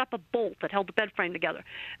that covered up a bolt that held the bed frame together.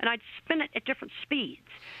 And I'd spin it at different speeds.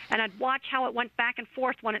 And I'd watch how it went back and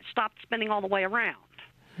forth when it stopped spinning all the way around.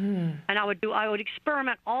 And I would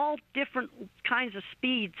experiment all different kinds of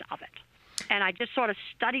speeds of it. And I just sort of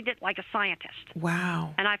studied it like a scientist.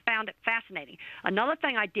 Wow. And I found it fascinating. Another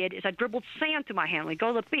thing I did is I dribbled sand through my hand. We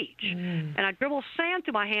go to the beach. And I dribbled sand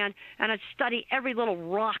through my hand, and I'd study every little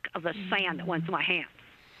rock of the sand that went through my hand.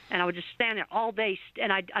 And I would just stand there all day,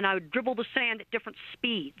 and I would dribble the sand at different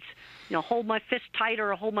speeds. You know, hold my fist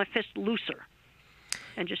tighter or hold my fist looser,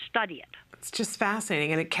 and just study it. It's just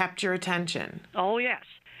fascinating, and it kept your attention. Oh, yes.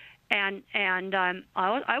 And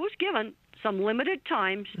I was given some limited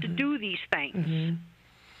times to do these things.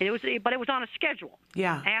 But it was on a schedule.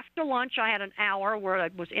 Yeah. After lunch, I had an hour where I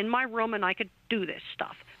was in my room and I could do this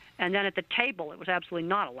stuff. And then at the table, it was absolutely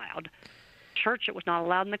not allowed. Church, it was not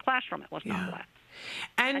allowed. In the classroom, it was not allowed.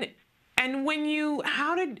 And when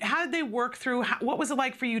how did they work through? What was it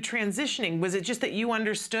like for you transitioning? Was it just that you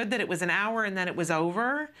understood that it was an hour and then it was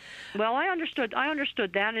over? Well, I understood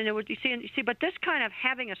that, and it was you see. But this kind of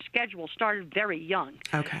having a schedule started very young.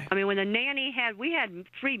 Okay. I mean, when the nanny we had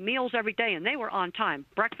 3 meals every day, and they were on time.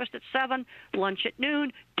 Breakfast at 7, lunch at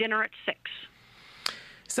noon, dinner at 6.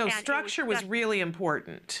 So structure was really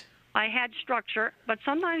important. I had structure, but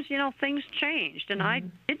sometimes, things changed, and I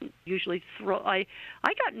didn't usually I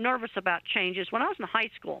got nervous about changes when I was in high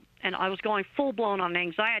school, and I was going full-blown on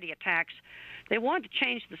anxiety attacks. They wanted to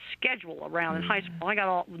change the schedule around in high school. I got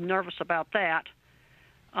all nervous about that.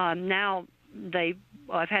 Now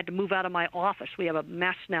I've had to move out of my office. We have a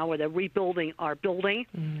mess now where they're rebuilding our building,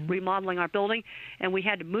 remodeling our building, and we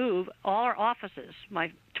had to move all our offices,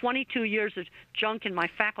 my 22 years of junk in my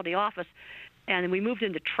faculty office, and we moved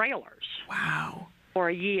into trailers. Wow. For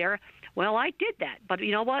a year. Well, I did that, but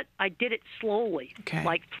you know what? I did it slowly. Okay.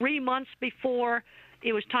 Like 3 months before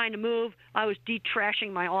it was time to move, I was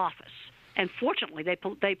detrashing my office. And fortunately,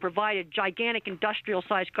 they provided gigantic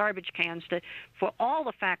industrial-sized garbage cans for all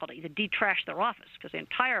the faculty to detrash their office, because the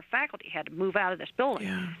entire faculty had to move out of this building.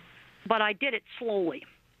 Yeah. But I did it slowly.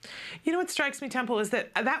 You know what strikes me, Temple, is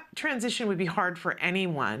that that transition would be hard for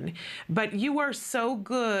anyone, but you are so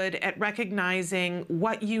good at recognizing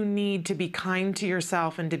what you need to be kind to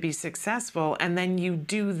yourself and to be successful, and then you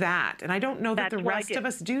do that. And I don't know that the rest of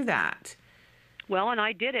us do that. Well, and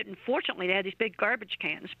I did it, and fortunately they had these big garbage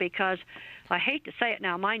cans, because I hate to say it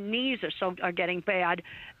now, my knees are getting bad,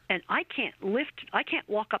 and I can't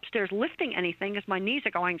walk upstairs lifting anything because my knees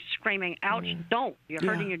are going screaming, ouch, don't, you're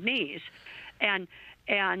hurting your knees. And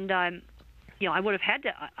you know, I would have had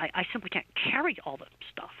to, I simply can't carry all the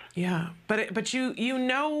stuff. Yeah, but you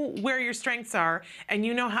know where your strengths are, and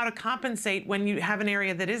you know how to compensate when you have an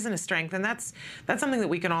area that isn't a strength, and that's something that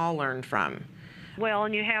we can all learn from. Well,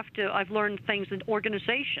 and you have to, I've learned things in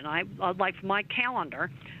organization. Like for my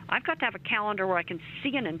calendar, I've got to have a calendar where I can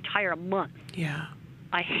see an entire month. Yeah.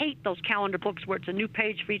 I hate those calendar books where it's a new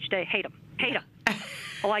page for each day. Hate them. Hate them.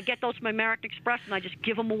 Oh, I get those from American Express, and I just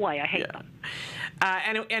give them away. I hate them.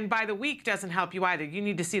 And by the week doesn't help you either. You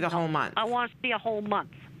need to see the whole month. I want to see a whole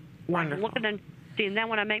month. Wonderful. I can look at see, and then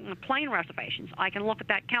when I make my plane reservations, I can look at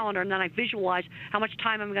that calendar, and then I visualize how much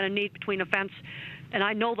time I'm going to need between events. And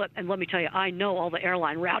I know that, and let me tell you, I know all the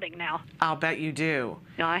airline routing now. I'll bet you do.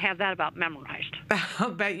 You know, I have that about memorized.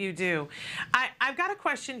 I'll bet you do. I've got a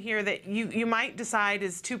question here that you might decide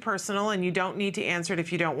is too personal, and you don't need to answer it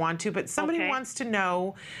if you don't want to, but somebody wants to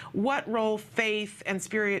know what role faith and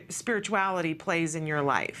spirituality plays in your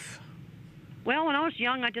life. Well, when I was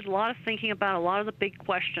young, I did a lot of thinking about a lot of the big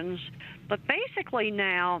questions. But basically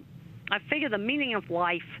now, I figure the meaning of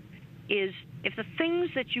life is if the things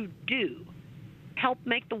that you do help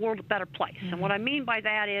make the world a better place. And what I mean by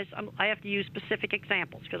that is I have to use specific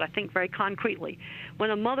examples because I think very concretely.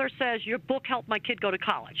 When a mother says, your book helped my kid go to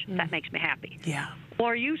college, that makes me happy. Yeah.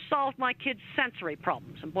 Or you solved my kid's sensory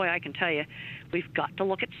problems. And boy, I can tell you, we've got to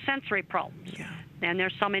look at sensory problems. Yeah. And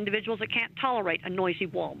there's some individuals that can't tolerate a noisy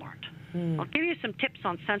Walmart. I'll give you some tips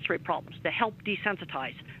on sensory problems to help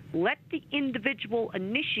desensitize. Let the individual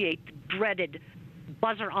initiate the dreaded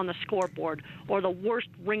buzzer on the scoreboard or the worst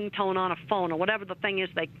ringtone on a phone or whatever the thing is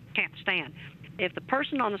they can't stand. If the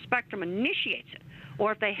person on the spectrum initiates it,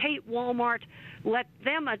 or if they hate Walmart, let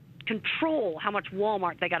them control how much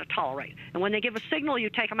Walmart they got to tolerate. And when they give a signal, you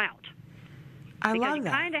take them out. I love that. Because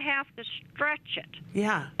you kind of have to stretch it.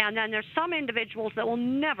 Yeah. And then there's some individuals that will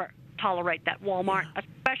never tolerate that Walmart,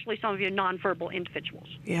 especially some of you nonverbal individuals.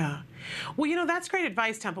 Yeah. Well, you know, that's great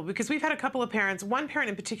advice, Temple, because we've had a couple of parents, one parent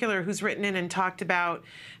in particular who's written in and talked about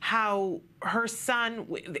how her son,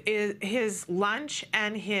 his lunch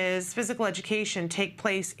and his physical education take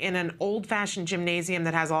place in an old-fashioned gymnasium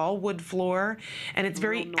that has all wood floor, and it's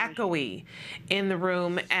very echoey in the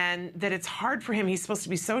room, and that it's hard for him. He's supposed to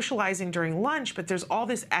be socializing during lunch, but there's all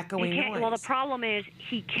this echoing noise. Well, the problem is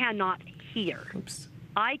he cannot hear. Oops.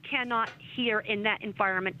 I cannot hear in that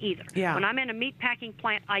environment either. Yeah. When I'm in a meatpacking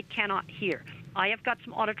plant, I cannot hear. I have got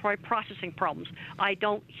some auditory processing problems. I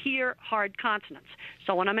don't hear hard consonants.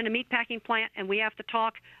 So when I'm in a meatpacking plant and we have to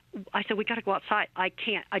talk, I say, we got to go outside. I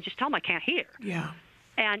can't. I just tell him I can't hear. Yeah.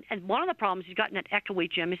 And one of the problems he's got in that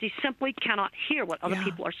echoey gym is he simply cannot hear what other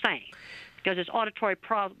people are saying because there's auditory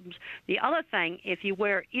problems. The other thing, if you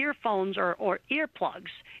wear earphones or earplugs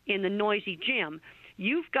in the noisy gym,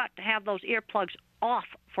 you've got to have those earplugs off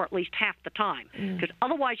for at least half the time because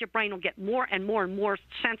otherwise your brain will get more and more and more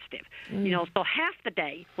sensitive. You know, so half the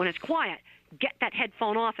day when it's quiet, get that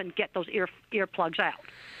headphone off and get those earplugs out.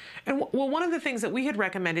 And well, one of the things that we had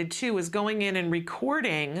recommended too is going in and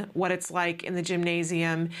recording what it's like in the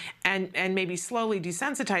gymnasium and maybe slowly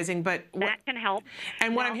desensitizing. But that can help.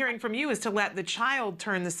 And what I'm hearing from you is to let the child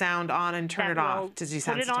turn the sound on and turn it off to desensitize.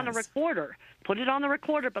 Put it on the recorder. Put it on the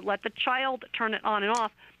recorder, but let the child turn it on and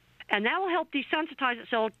off. And that will help desensitize it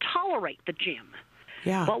so it'll tolerate the gym.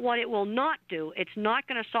 Yeah. But what it will not do, it's not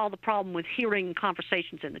going to solve the problem with hearing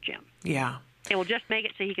conversations in the gym. Yeah. It will just make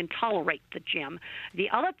it so he can tolerate the gym. The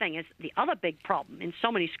other thing is, the other big problem in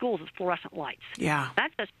so many schools is fluorescent lights. Yeah.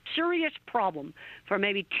 That's a serious problem for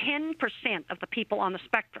maybe 10% of the people on the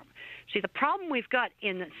spectrum. See, the problem we've got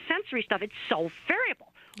in the sensory stuff, it's so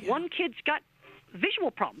variable. Yeah. One kid's got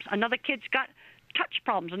visual problems. Another kid's got touch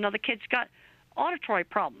problems. Another kid's got auditory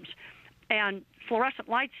problems. And fluorescent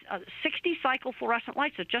lights, 60-cycle fluorescent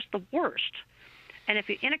lights are just the worst. And if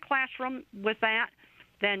you're in a classroom with that,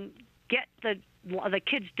 then get the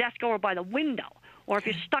kid's desk over by the window. Or if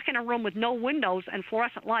you're stuck in a room with no windows and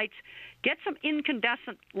fluorescent lights, get some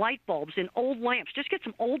incandescent light bulbs in old lamps. Just get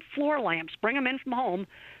some old floor lamps, bring them in from home,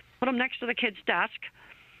 put them next to the kid's desk.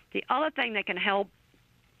 The other thing that can help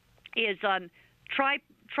is try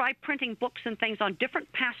printing books and things on different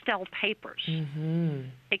pastel papers.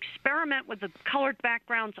 Experiment with the colored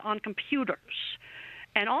backgrounds on computers.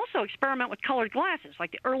 And also experiment with colored glasses,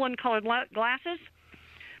 like the Erlin colored glasses.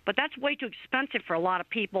 But that's way too expensive for a lot of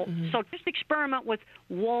people. So just experiment with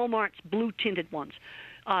Walmart's blue-tinted ones,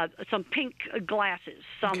 some pink glasses,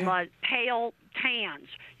 some pale tans,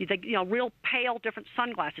 real pale different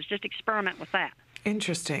sunglasses. Just experiment with that.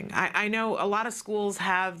 Interesting. I know a lot of schools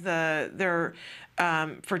have their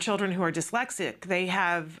for children who are dyslexic, they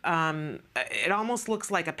have, it almost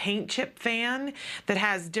looks like a paint chip fan that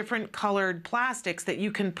has different colored plastics that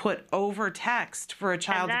you can put over text for a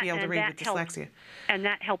child to be able to read with dyslexia. And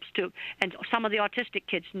that helps too. And some of the autistic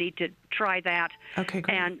kids need to try that. Okay,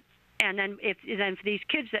 great. And then for these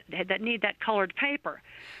kids that need that colored paper,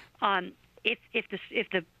 if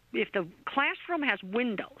the classroom has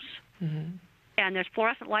windows, and there's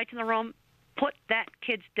fluorescent lights in the room, put that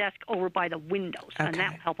kid's desk over by the windows, and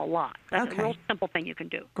that will help a lot. That's a real simple thing you can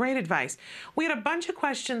do. Great advice. We had a bunch of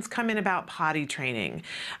questions come in about potty training,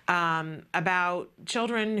 about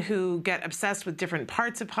children who get obsessed with different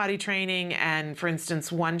parts of potty training. And for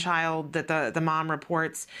instance, one child that the mom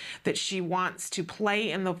reports that she wants to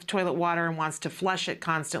play in the toilet water and wants to flush it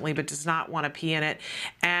constantly, but does not want to pee in it.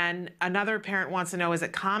 And another parent wants to know, is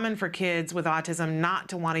it common for kids with autism not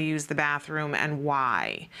to want to use the bathroom, and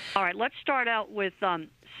why? All right, let's start out with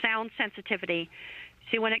sound sensitivity.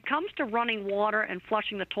 See, when it comes to running water and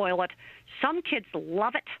flushing the toilet, some kids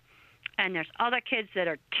love it, and there's other kids that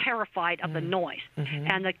are terrified of the noise.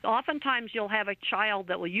 And oftentimes you'll have a child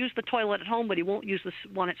that will use the toilet at home, but he won't use this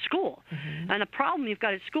one at school. And the problem you've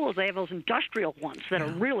got at school is they have those industrial ones that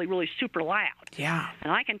are really, really super loud.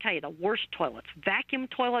 And I can tell you the worst toilets, vacuum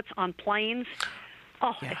toilets on planes.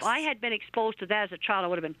 Oh, if I had been exposed to that as a child, I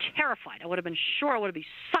would have been terrified. I would have been sure I would have been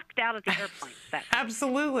sucked out of the airplane.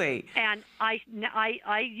 Absolutely. And I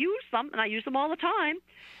use them, and I use them all the time.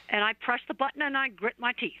 And I press the button and I grit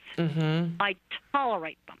my teeth. I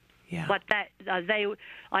tolerate them. But that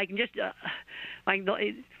I can just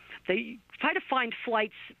they try to find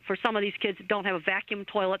flights for some of these kids that don't have a vacuum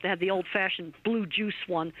toilet. They have the old-fashioned blue juice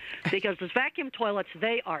one, because those vacuum toilets,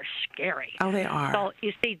 they are scary. Oh, they are. So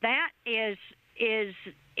you see, that is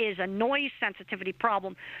a noise sensitivity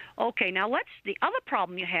problem. Okay, now the other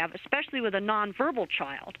problem you have, especially with a nonverbal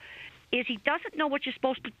child, is he doesn't know what you're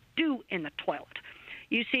supposed to do in the toilet.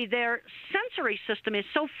 You see, their sensory system is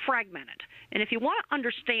so fragmented. And if you want to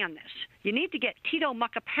understand this, you need to get Tito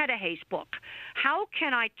Mukapedehe's book, How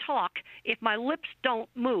Can I Talk If My Lips Don't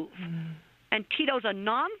Move? And Tito's a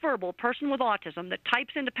nonverbal person with autism that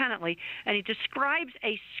types independently, and he describes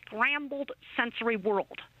a scrambled sensory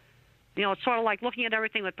world. It's sort of like looking at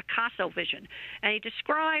everything with Picasso vision. And he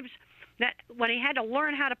describes that when he had to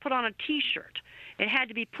learn how to put on a T-shirt, it had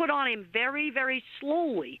to be put on him very, very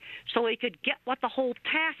slowly so he could get what the whole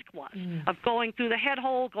task was of going through the head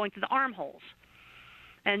hole, going through the armholes.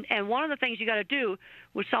 And one of the things you got to do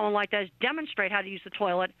with someone like that is demonstrate how to use the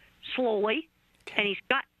toilet slowly, and he's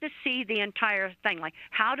got to see the entire thing. Like,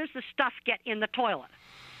 how does the stuff get in the toilet?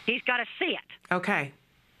 He's got to see it. Okay.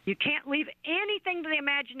 You can't leave anything to the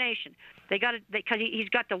imagination. Because he's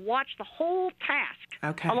got to watch the whole task.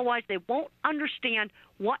 Okay. Otherwise, they won't understand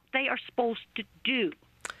what they are supposed to do.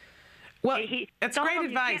 Well, it's great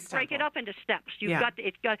advice. You can't break it up into steps.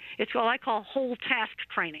 It's what I call whole task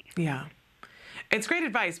training. Yeah, it's great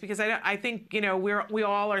advice, because I think we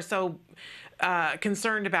all are so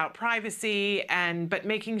concerned about privacy, but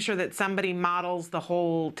making sure that somebody models the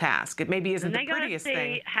whole task. It maybe isn't the prettiest thing. And they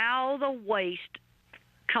got to see how the waste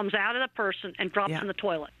comes out of the person and drops in the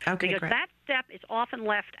toilet. Okay, because that step is often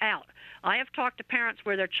left out. I have talked to parents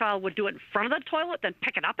where their child would do it in front of the toilet, then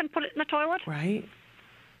pick it up and put it in the toilet. Right.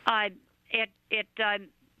 They did that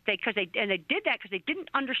because they didn't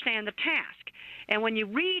understand the task. And when you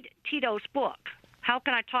read Tito's book, How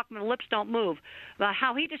Can I Talk When My Lips Don't Move,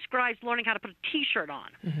 how he describes learning how to put a T-shirt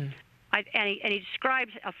on. And he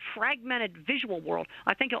describes a fragmented visual world.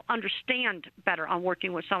 I think you'll understand better on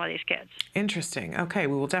working with some of these kids. Interesting. Okay,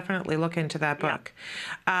 we will definitely look into that book.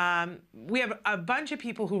 We have a bunch of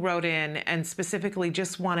people who wrote in and specifically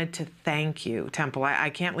just wanted to thank you, Temple. I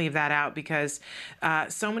can't leave that out, because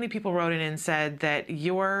so many people wrote in and said that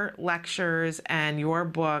your lectures and your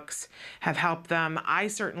books have helped them. I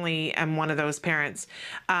certainly am one of those parents.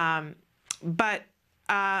 But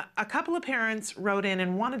a couple of parents wrote in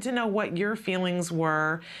and wanted to know what your feelings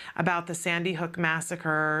were about the Sandy Hook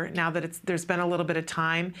massacre now that there's been a little bit of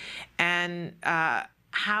time, and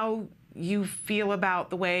how you feel about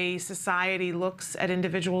the way society looks at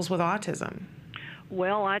individuals with autism.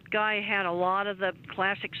 Well, that guy had a lot of the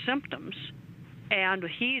classic symptoms, and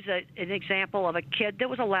he's an example of a kid that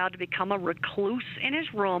was allowed to become a recluse in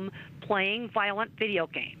his room playing violent video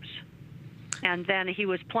games. And then he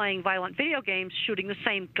was playing violent video games, shooting the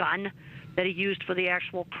same gun that he used for the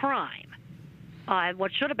actual crime.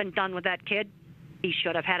 What should have been done with that kid, he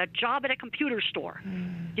should have had a job at a computer store.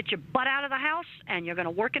 Get your butt out of the house, and you're going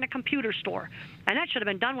to work in a computer store. And that should have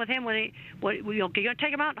been done with him when you're going to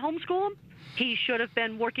take him out and homeschool him? He should have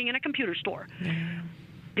been working in a computer store. Yeah.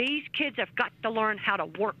 These kids have got to learn how to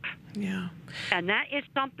work. Yeah. And that is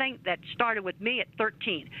something that started with me at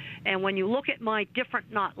 13. And when you look at my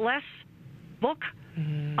Different Not Less book,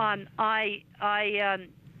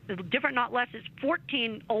 Different Not Less is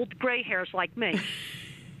 14 old gray hairs like me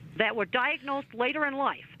that were diagnosed later in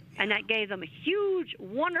life, and that gave them a huge,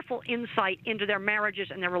 wonderful insight into their marriages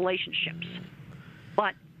and their relationships.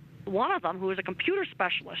 But one of them, who was a computer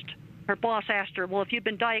specialist, her boss asked her, well, if you'd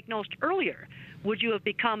been diagnosed earlier, would you have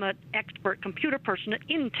become an expert computer person at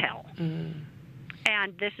Intel?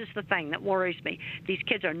 And this is the thing that worries me. These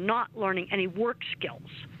kids are not learning any work skills.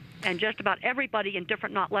 And just about everybody in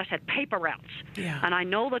Different Not Less had paper routes. Yeah. And I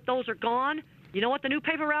know that those are gone. You know what the new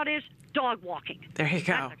paper route is? Dog walking. There you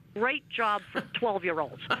go. That's a great job for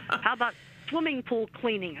 12-year-olds. How about swimming pool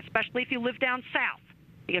cleaning, especially if you live down south?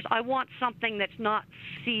 Because I want something that's not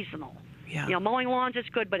seasonal. Yeah. You know, mowing lawns is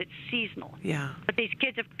good, but it's seasonal. Yeah. But these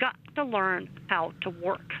kids have got to learn how to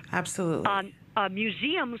work. Absolutely.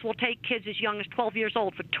 Museums will take kids as young as 12 years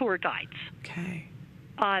old for tour guides. Okay.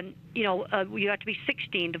 You have to be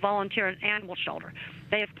 16 to volunteer at an animal shelter.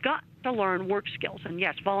 They have got to learn work skills, and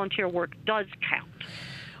yes, volunteer work does count.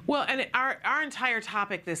 Well, and our entire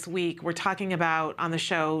topic this week, we're talking about on the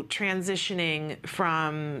show transitioning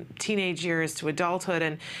from teenage years to adulthood,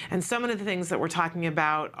 and some of the things that we're talking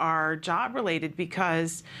about are job related,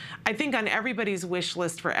 because I think on everybody's wish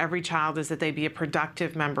list for every child is that they be a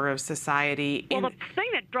productive member of society. Well, the thing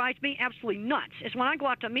that drives me absolutely nuts is when I go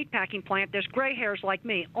out to a meatpacking plant, there's gray hairs like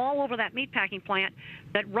me all over that meatpacking plant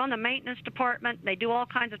that run the maintenance department. They do all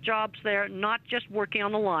kinds of jobs there, not just working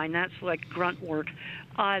on the line. That's like grunt work.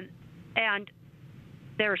 And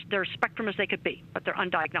they're as spectrum as they could be, but they're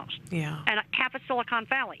undiagnosed. Yeah. And half of Silicon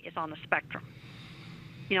Valley is on the spectrum.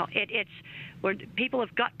 You know, it's where people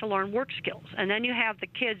have got to learn work skills. And then you have the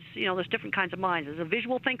kids, you know, there's different kinds of minds. There's the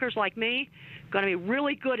visual thinkers like me, going to be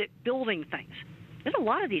really good at building things. There's a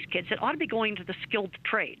lot of these kids that ought to be going to the skilled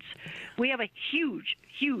trades. We have a huge,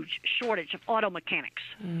 huge shortage of auto mechanics.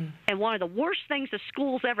 And one of the worst things the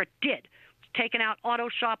schools ever did taken out auto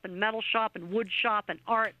shop and metal shop and wood shop and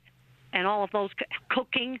art and all of those,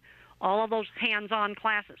 cooking, all of those hands-on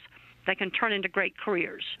classes that can turn into great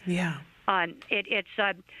careers. Yeah.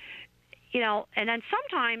 You know, and then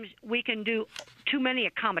sometimes we can do too many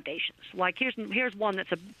accommodations. Like here's one that's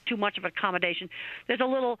too much of an accommodation. There's a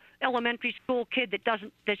little elementary school kid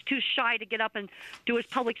that's too shy to get up and do his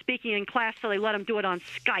public speaking in class, so they let him do it on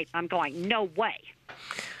Skype. I'm going, no way.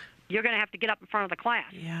 You're going to have to get up in front of the class.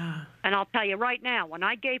 Yeah. And I'll tell you right now, when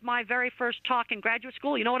I gave my very first talk in graduate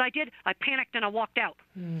school, you know what I did? I panicked and I walked out.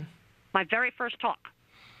 My very first talk.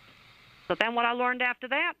 So then what I learned after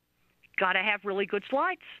that, got to have really good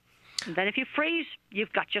slides. And then if you freeze,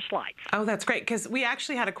 you've got your slides. Oh, that's great, because we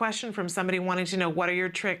actually had a question from somebody wanting to know, what are your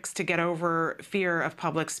tricks to get over fear of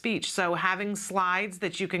public speech? So having slides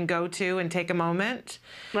that you can go to and take a moment.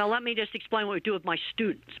 Well, let me just explain what we do with my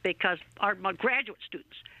students, because my graduate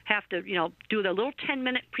students have to, you know, do their little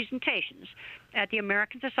 10-minute presentations at the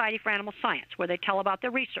American Society for Animal Science, where they tell about their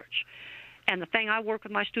research. And the thing I work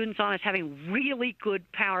with my students on is having really good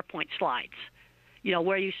PowerPoint slides. You know,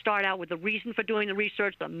 where you start out with the reason for doing the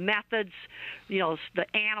research, the methods, you know, the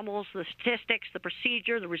animals, the statistics, the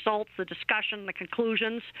procedure, the results, the discussion, the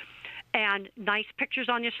conclusions, and nice pictures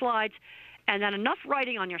on your slides, and then enough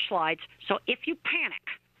writing on your slides so if you panic,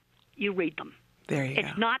 you read them. There you go.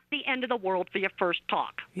 It's not the end of the world for your first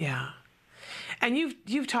talk. Yeah. And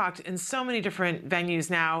you've talked in so many different venues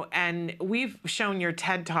now, and we've shown your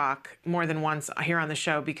TED Talk more than once here on the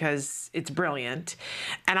show because it's brilliant.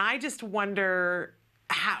 And I just wonder,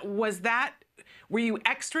 were you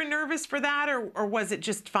extra nervous for that, or was it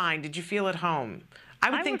just fine? Did you feel at home? I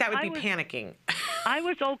would think that would be panicking. I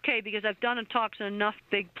was okay because I've done talks in enough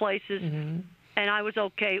big places. And I was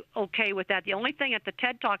okay with that. The only thing at the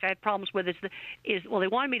TED Talk I had problems with is they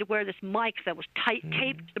wanted me to wear this mic that was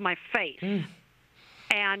taped to my face.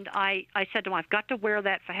 And I said to them, I've got to wear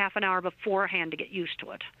that for half an hour beforehand to get used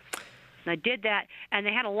to it. And I did that, and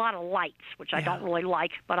they had a lot of lights, which I don't really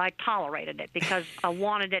like, but I tolerated it because I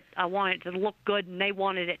wanted it to look good, and they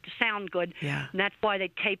wanted it to sound good. Yeah. And that's why they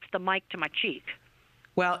taped the mic to my cheek.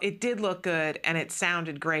 Well, it did look good, and it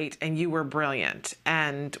sounded great, and you were brilliant,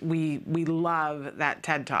 and we love that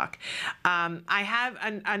TED Talk. I have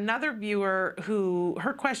another viewer who,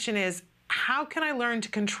 her question is, how can I learn to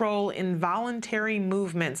control involuntary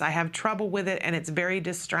movements? I have trouble with it, and it's very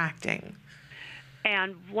distracting.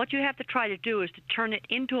 And what you have to try to do is to turn it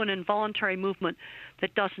into an involuntary movement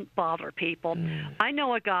that doesn't bother people. I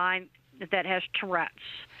know a guy that has Tourette's,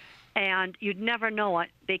 and you'd never know it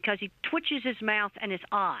because he twitches his mouth and his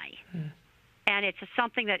eye. And it's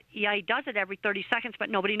something that, yeah, he does it every 30 seconds, but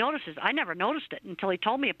nobody notices. I never noticed it until he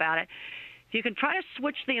told me about it. You can try to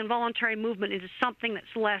switch the involuntary movement into something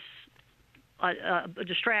that's less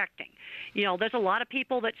distracting. You know, there's a lot of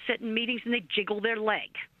people that sit in meetings and they jiggle their leg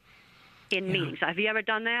in meetings. Have you ever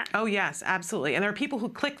done that? Oh, yes, absolutely. And there are people who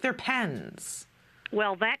click their pens.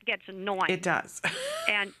 Well, that gets annoying. It does.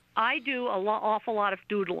 And I do an awful lot of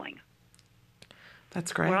doodling.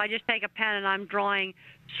 That's great. Where I just take a pen and I'm drawing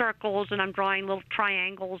circles and I'm drawing little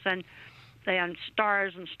triangles and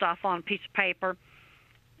stars and stuff on a piece of paper.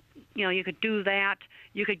 You know, you could do that.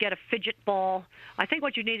 You could get a fidget ball. I think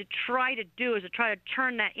what you need to try to do is to try to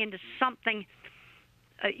turn that into something.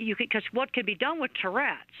 Because what can be done with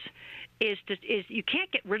Tourette's is you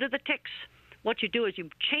can't get rid of the tics. What you do is you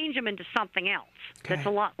change them into something else that's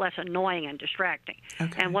a lot less annoying and distracting.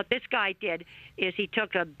 And what this guy did is he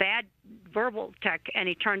took a bad verbal tic and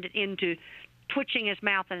he turned it into twitching his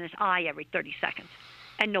mouth and his eye every 30 seconds,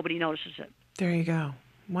 and nobody notices it. There you go.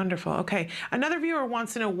 Wonderful. Okay. Another viewer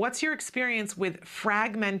wants to know, what's your experience with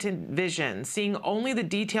fragmented vision, seeing only the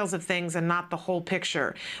details of things and not the whole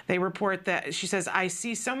picture? They report that, she says, I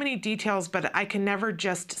see so many details, but I can never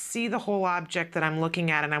just see the whole object that I'm looking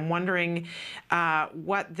at, and I'm wondering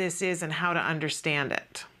what this is and how to understand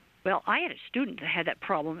it. Well, I had a student that had that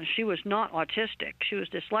problem, and she was not autistic. She was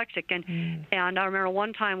dyslexic, and I remember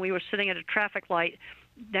one time we were sitting at a traffic light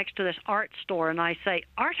next to this art store, and I say,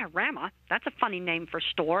 Artarama, that's a funny name for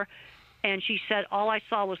store. And she said, all I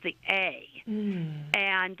saw was the A.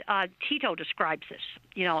 And Tito describes this,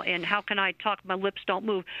 you know, and How Can I Talk? My Lips Don't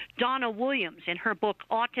Move. Donna Williams, in her book,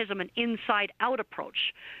 Autism, An Inside-Out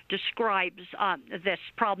Approach, describes this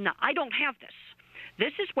problem. Now, I don't have this.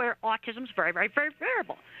 This is where autism is very, very, very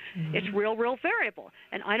variable. It's real, real variable,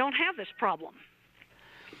 and I don't have this problem.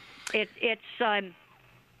 It's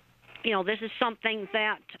you know, this is something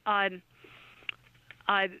that,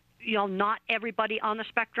 you know, not everybody on the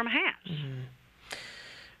spectrum has.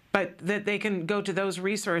 But that they can go to those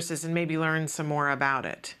resources and maybe learn some more about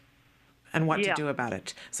it and what to do about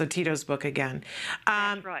it. So Tito's book again.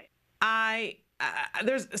 That's right.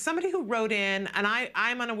 There's somebody who wrote in, and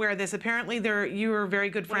I'm unaware of this. Apparently, you are very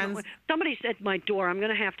good friends. Somebody's at my door. I'm going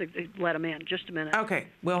to have to let them in. Just a minute. Okay.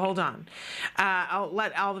 Well, hold on. I'll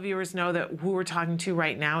let all the viewers know that who we're talking to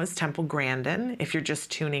right now is Temple Grandin, if you're just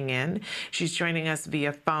tuning in. She's joining us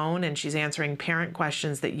via phone, and she's answering parent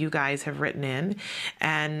questions that you guys have written in.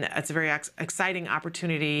 And it's a very exciting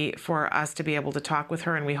opportunity for us to be able to talk with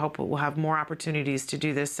her, and we hope we'll have more opportunities to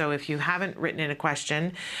do this. So if you haven't written in a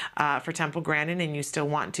question for Temple Grandin, and you still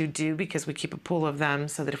want to do, because we keep a pool of them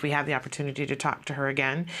so that if we have the opportunity to talk to her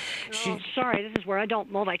again. Sorry, this is where I don't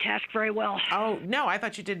multitask very well. Oh, no, I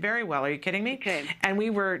thought you did very well. Are you kidding me? Okay. And we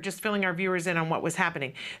were just filling our viewers in on what was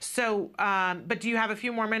happening. So, but do you have a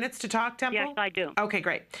few more minutes to talk, Temple? Yes, I do. Okay,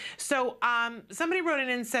 great. So somebody wrote in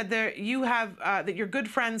and said that you have, that you're good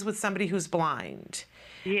friends with somebody who's blind.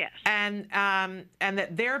 Yes. And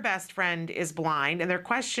that their best friend is blind. And their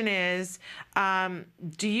question is,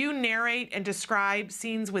 do you narrate and describe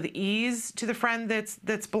scenes with ease to the friend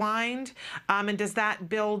that's blind? And does that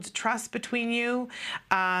build trust between you?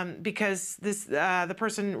 Because the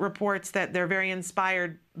person reports that they're very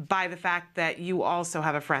inspired by the fact that you also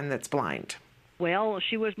have a friend that's blind. Well,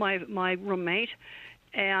 she was my roommate,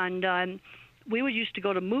 and we would used to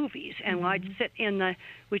go to movies, and we'd sit in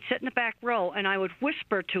the back row, and I would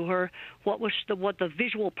whisper to her what the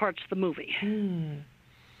visual parts of the movie.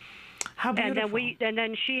 How beautiful. And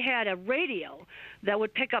then she had a radio that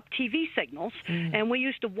would pick up TV signals, and we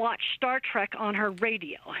used to watch Star Trek on her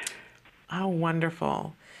radio. Oh,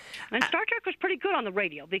 wonderful. And Star Trek was pretty good on the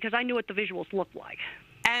radio because I knew what the visuals looked like.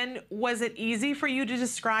 And was it easy for you to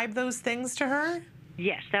describe those things to her?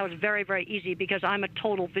 Yes, that was very, very easy because I'm a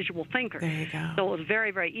total visual thinker. There you go. So it was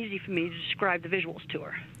very, very easy for me to describe the visuals to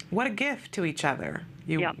her. What a gift to each other.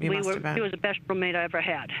 You must have been. She was the best roommate I ever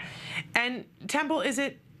had. And Temple, is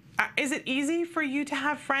it easy for you to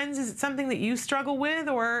have friends? Is it something that you struggle with,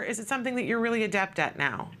 or is it something that you're really adept at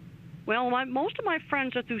now? Well, most of my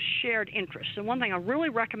friends are through shared interests. And one thing I really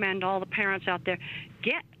recommend to all the parents out there,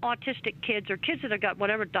 get autistic kids or kids that have got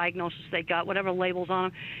whatever diagnosis they got, whatever labels on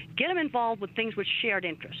them, get them involved with things with shared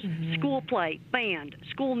interests. School play, band,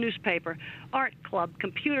 school newspaper, art club,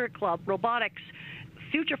 computer club, robotics,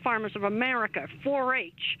 Future Farmers of America,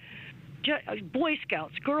 4-H. Boy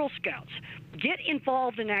Scouts, Girl Scouts, get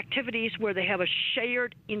involved in activities where they have a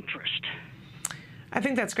shared interest. I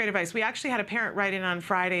think that's great advice. We actually had a parent write in on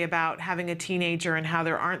Friday about having a teenager and how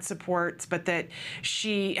there aren't supports, but that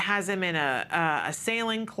she has him in a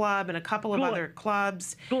sailing club and a couple of other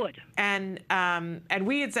clubs. Good. And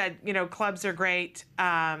we had said, you know, clubs are great.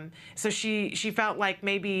 So she felt like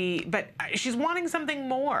maybe, but she's wanting something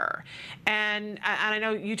more. And I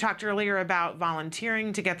know you talked earlier about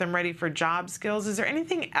volunteering to get them ready for job skills. Is there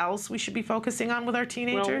anything else we should be focusing on with our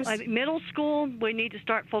teenagers? Well, middle school, we need to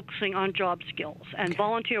start focusing on job skills. And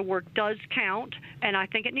volunteer work does count, and I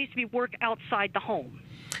think it needs to be work outside the home.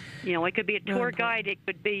 You know, it could be a tour guide, it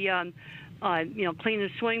could be, you know, cleaning the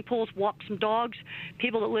swimming pools, walk some dogs.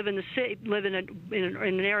 People that live in the city, live in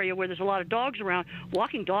an area where there's a lot of dogs around.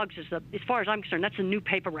 Walking dogs is, as far as I'm concerned, that's a new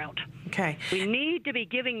paper route. Okay. We need to be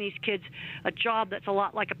giving these kids a job that's a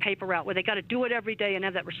lot like a paper route, where they got to do it every day and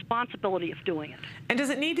have that responsibility of doing it. And does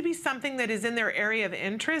it need to be something that is in their area of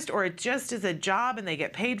interest, or it just is a job and they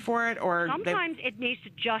get paid for it? Or sometimes it needs to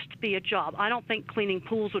just be a job. I don't think cleaning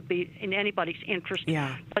pools would be in anybody's interest.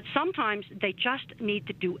 Yeah. But sometimes they just need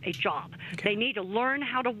to do a job. Okay. They need to learn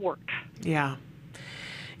how to work. Yeah.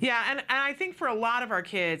 Yeah, and I think for a lot of our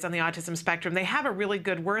kids on the autism spectrum, they have a really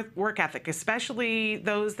good work ethic, especially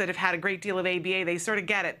those that have had a great deal of ABA. They sort of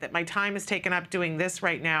get it, that my time is taken up doing this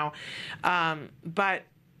right now. But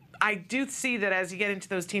I do see that as you get into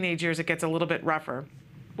those teenage years, it gets a little bit rougher.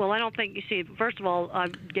 Well, I don't think, you see, first of all,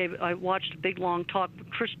 I watched a big, long talk with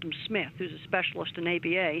Tristan Smith, who's a specialist in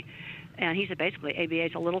ABA, and he said basically ABA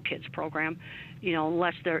is a little kids program, you know,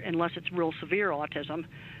 unless it's real severe autism.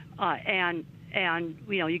 And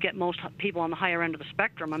you know, you get most people on the higher end of the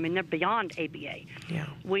spectrum. I mean, they're beyond ABA. Yeah.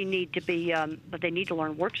 We need to be, but they need to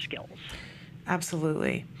learn work skills.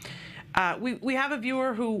 Absolutely. We have a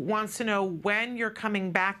viewer who wants to know when you're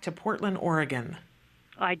coming back to Portland, Oregon.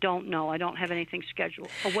 I don't know. I don't have anything scheduled.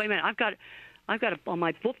 Oh, wait a minute. I've got on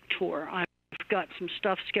my book tour. I've got some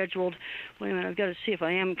stuff scheduled. Wait a minute. I've got to see if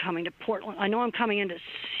I am coming to Portland. I know I'm coming into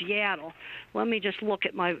Seattle. Let me just look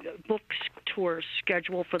at my book tour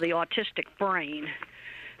schedule for the autistic brain.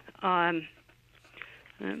 Let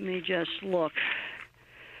me just look.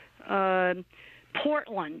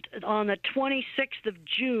 Portland on the 26th of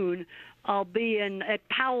June. I'll be at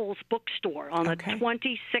Powell's Bookstore on the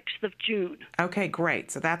 26th of June. Okay,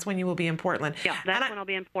 great. So that's when you will be in Portland. Yeah, that's when I'll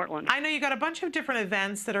be in Portland. I know you got a bunch of different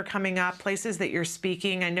events that are coming up, places that you're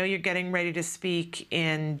speaking. I know you're getting ready to speak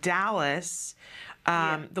in Dallas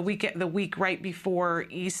the week right before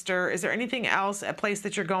Easter. Is there anything else, a place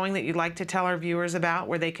that you're going that you'd like to tell our viewers about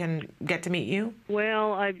where they can get to meet you?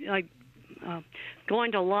 Well, I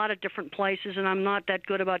going to a lot of different places, and I'm not that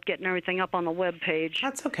good about getting everything up on the web page.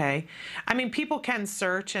 That's okay. I mean, people can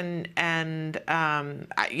search and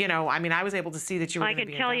you know, I mean, I was able to see that you were going to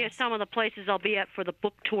be in Dallas. I can tell you some of the places I'll be at for the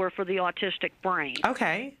book tour for the autistic brain.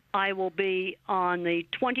 Okay. I will be on the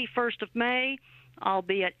 21st of May. I'll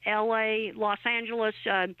be at LA, Los Angeles,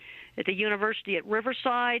 at the University at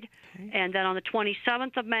Riverside. Okay. And then on the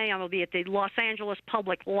 27th of May, I will be at the Los Angeles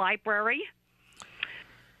Public Library.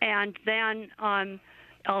 And then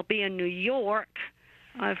I'll be in New York.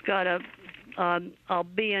 I'll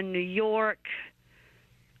be in New York.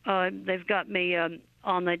 They've got me on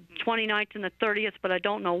the 29th and the 30th, but I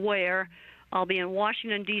don't know where. I'll be in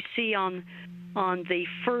Washington, D.C. on the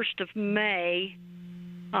 1st of May.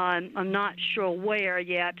 I'm not sure where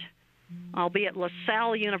yet. I'll be at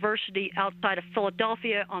LaSalle University outside of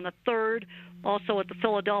Philadelphia on the 3rd, also at the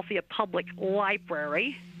Philadelphia Public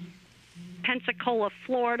Library. Pensacola,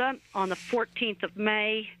 Florida on the 14th of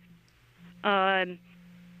May.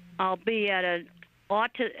 I'll be at an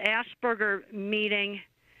Asperger meeting.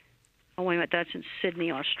 Oh, wait a minute, that's in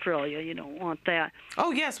Sydney, Australia. You don't want that.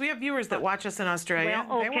 Oh, yes, we have viewers that watch us in Australia.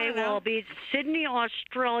 Well, okay, well, I'll be Sydney,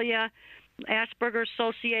 Australia, Asperger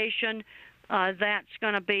Association. That's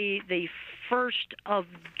going to be the 1st of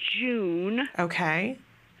June. Okay.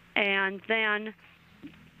 And then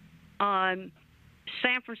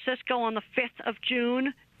San Francisco on the 5th of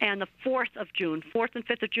June and the 4th of June. 4th and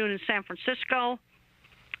 5th of June in San Francisco.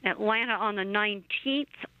 Atlanta on the 19th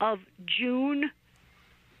of June.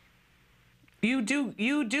 You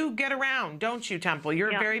do get around, don't you, Temple?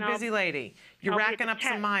 You're a very busy lady. You're racking up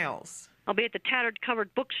some miles. I'll be at the Tattered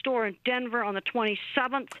Covered Bookstore in Denver on the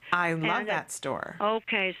 27th. I love that store.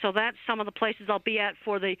 Okay, so that's some of the places I'll be at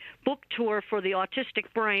for the book tour for the autistic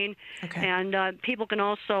brain. Okay. And people can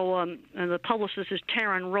also, the publicist is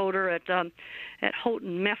Taryn Roeder at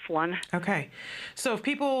Houghton Mifflin. Okay. So if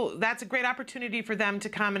people, that's a great opportunity for them to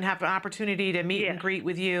come and have an opportunity to meet and greet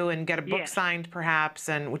with you and get a book signed perhaps,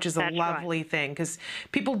 and which is a lovely thing, because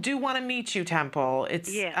people do want to meet you, Temple.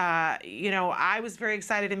 It's, you know, I was very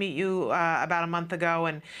excited to meet you about a month ago,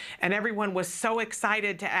 and everyone was so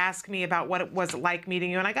excited to ask me about what it was like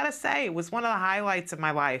meeting you. And I got to say, it was one of the highlights of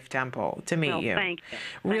my life, Temple, to meet you. Thank you.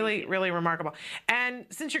 Really, really remarkable. And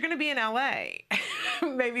since you're going to be in LA,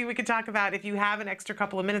 maybe we could talk about, if you have an extra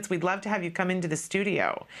couple of minutes, we'd love to have you come into the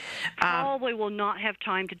studio. Probably will not have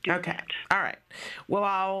time to do that. All right.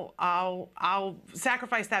 Well, I'll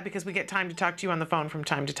sacrifice that because we get time to talk to you on the phone from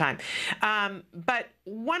time to time. But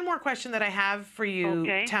one more question that I have for you,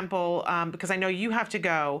 Temple, because I know you have to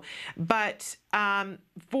go, but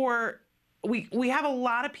we have a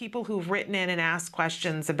lot of people who've written in and asked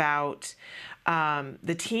questions about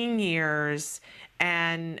the teen years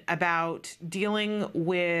and about dealing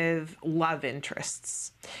with love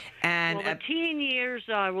interests. And well, the teen years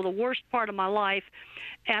were the worst part of my life.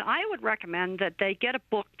 And I would recommend that they get a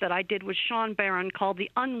book that I did with Sean Barron called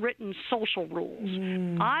The Unwritten Social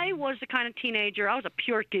Rules. I was the kind of teenager, I was a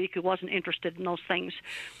pure geek who wasn't interested in those things,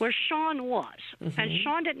 where Sean was. And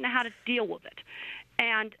Sean didn't know how to deal with it.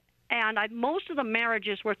 And most of the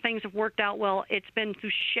marriages where things have worked out well, it's been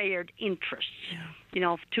through shared interests. You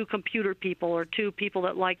know, two computer people or two people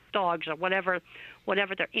that like dogs or whatever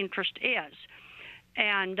their interest is.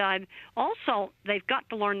 And also, they've got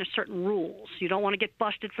to learn the certain rules. You don't want to get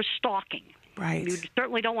busted for stalking. Right. You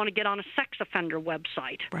certainly don't want to get on a sex offender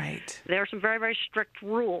website. Right. There are some very, very strict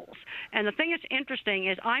rules. And the thing that's interesting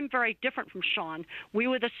is I'm very different from Sean. We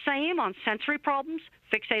were the same on sensory problems,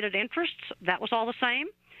 fixated interests. That was all the same.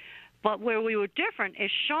 But where we were different is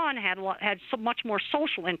Sean had so much more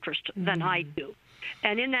social interest than I do.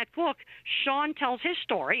 And in that book, Sean tells his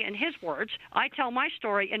story in his words. I tell my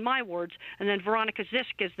story in my words. And then Veronica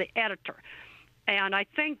Zisk is the editor. And I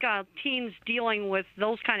think teens dealing with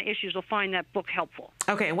those kind of issues will find that book helpful.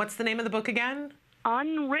 Okay, and what's the name of the book again?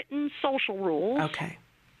 Unwritten Social Rules. Okay.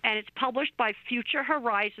 And it's published by Future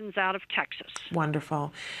Horizons out of Texas.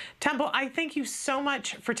 Wonderful. Temple, I thank you so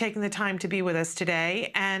much for taking the time to be with us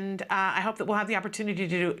today. And I hope that we'll have the opportunity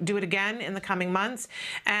to do it again in the coming months.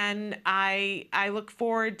 And I look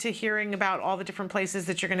forward to hearing about all the different places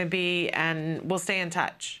that you're going to be, and we'll stay in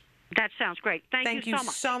touch. That sounds great. Thank you so much. Thank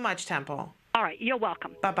you so much, Temple. All right. You're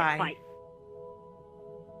welcome. Bye-bye. Bye.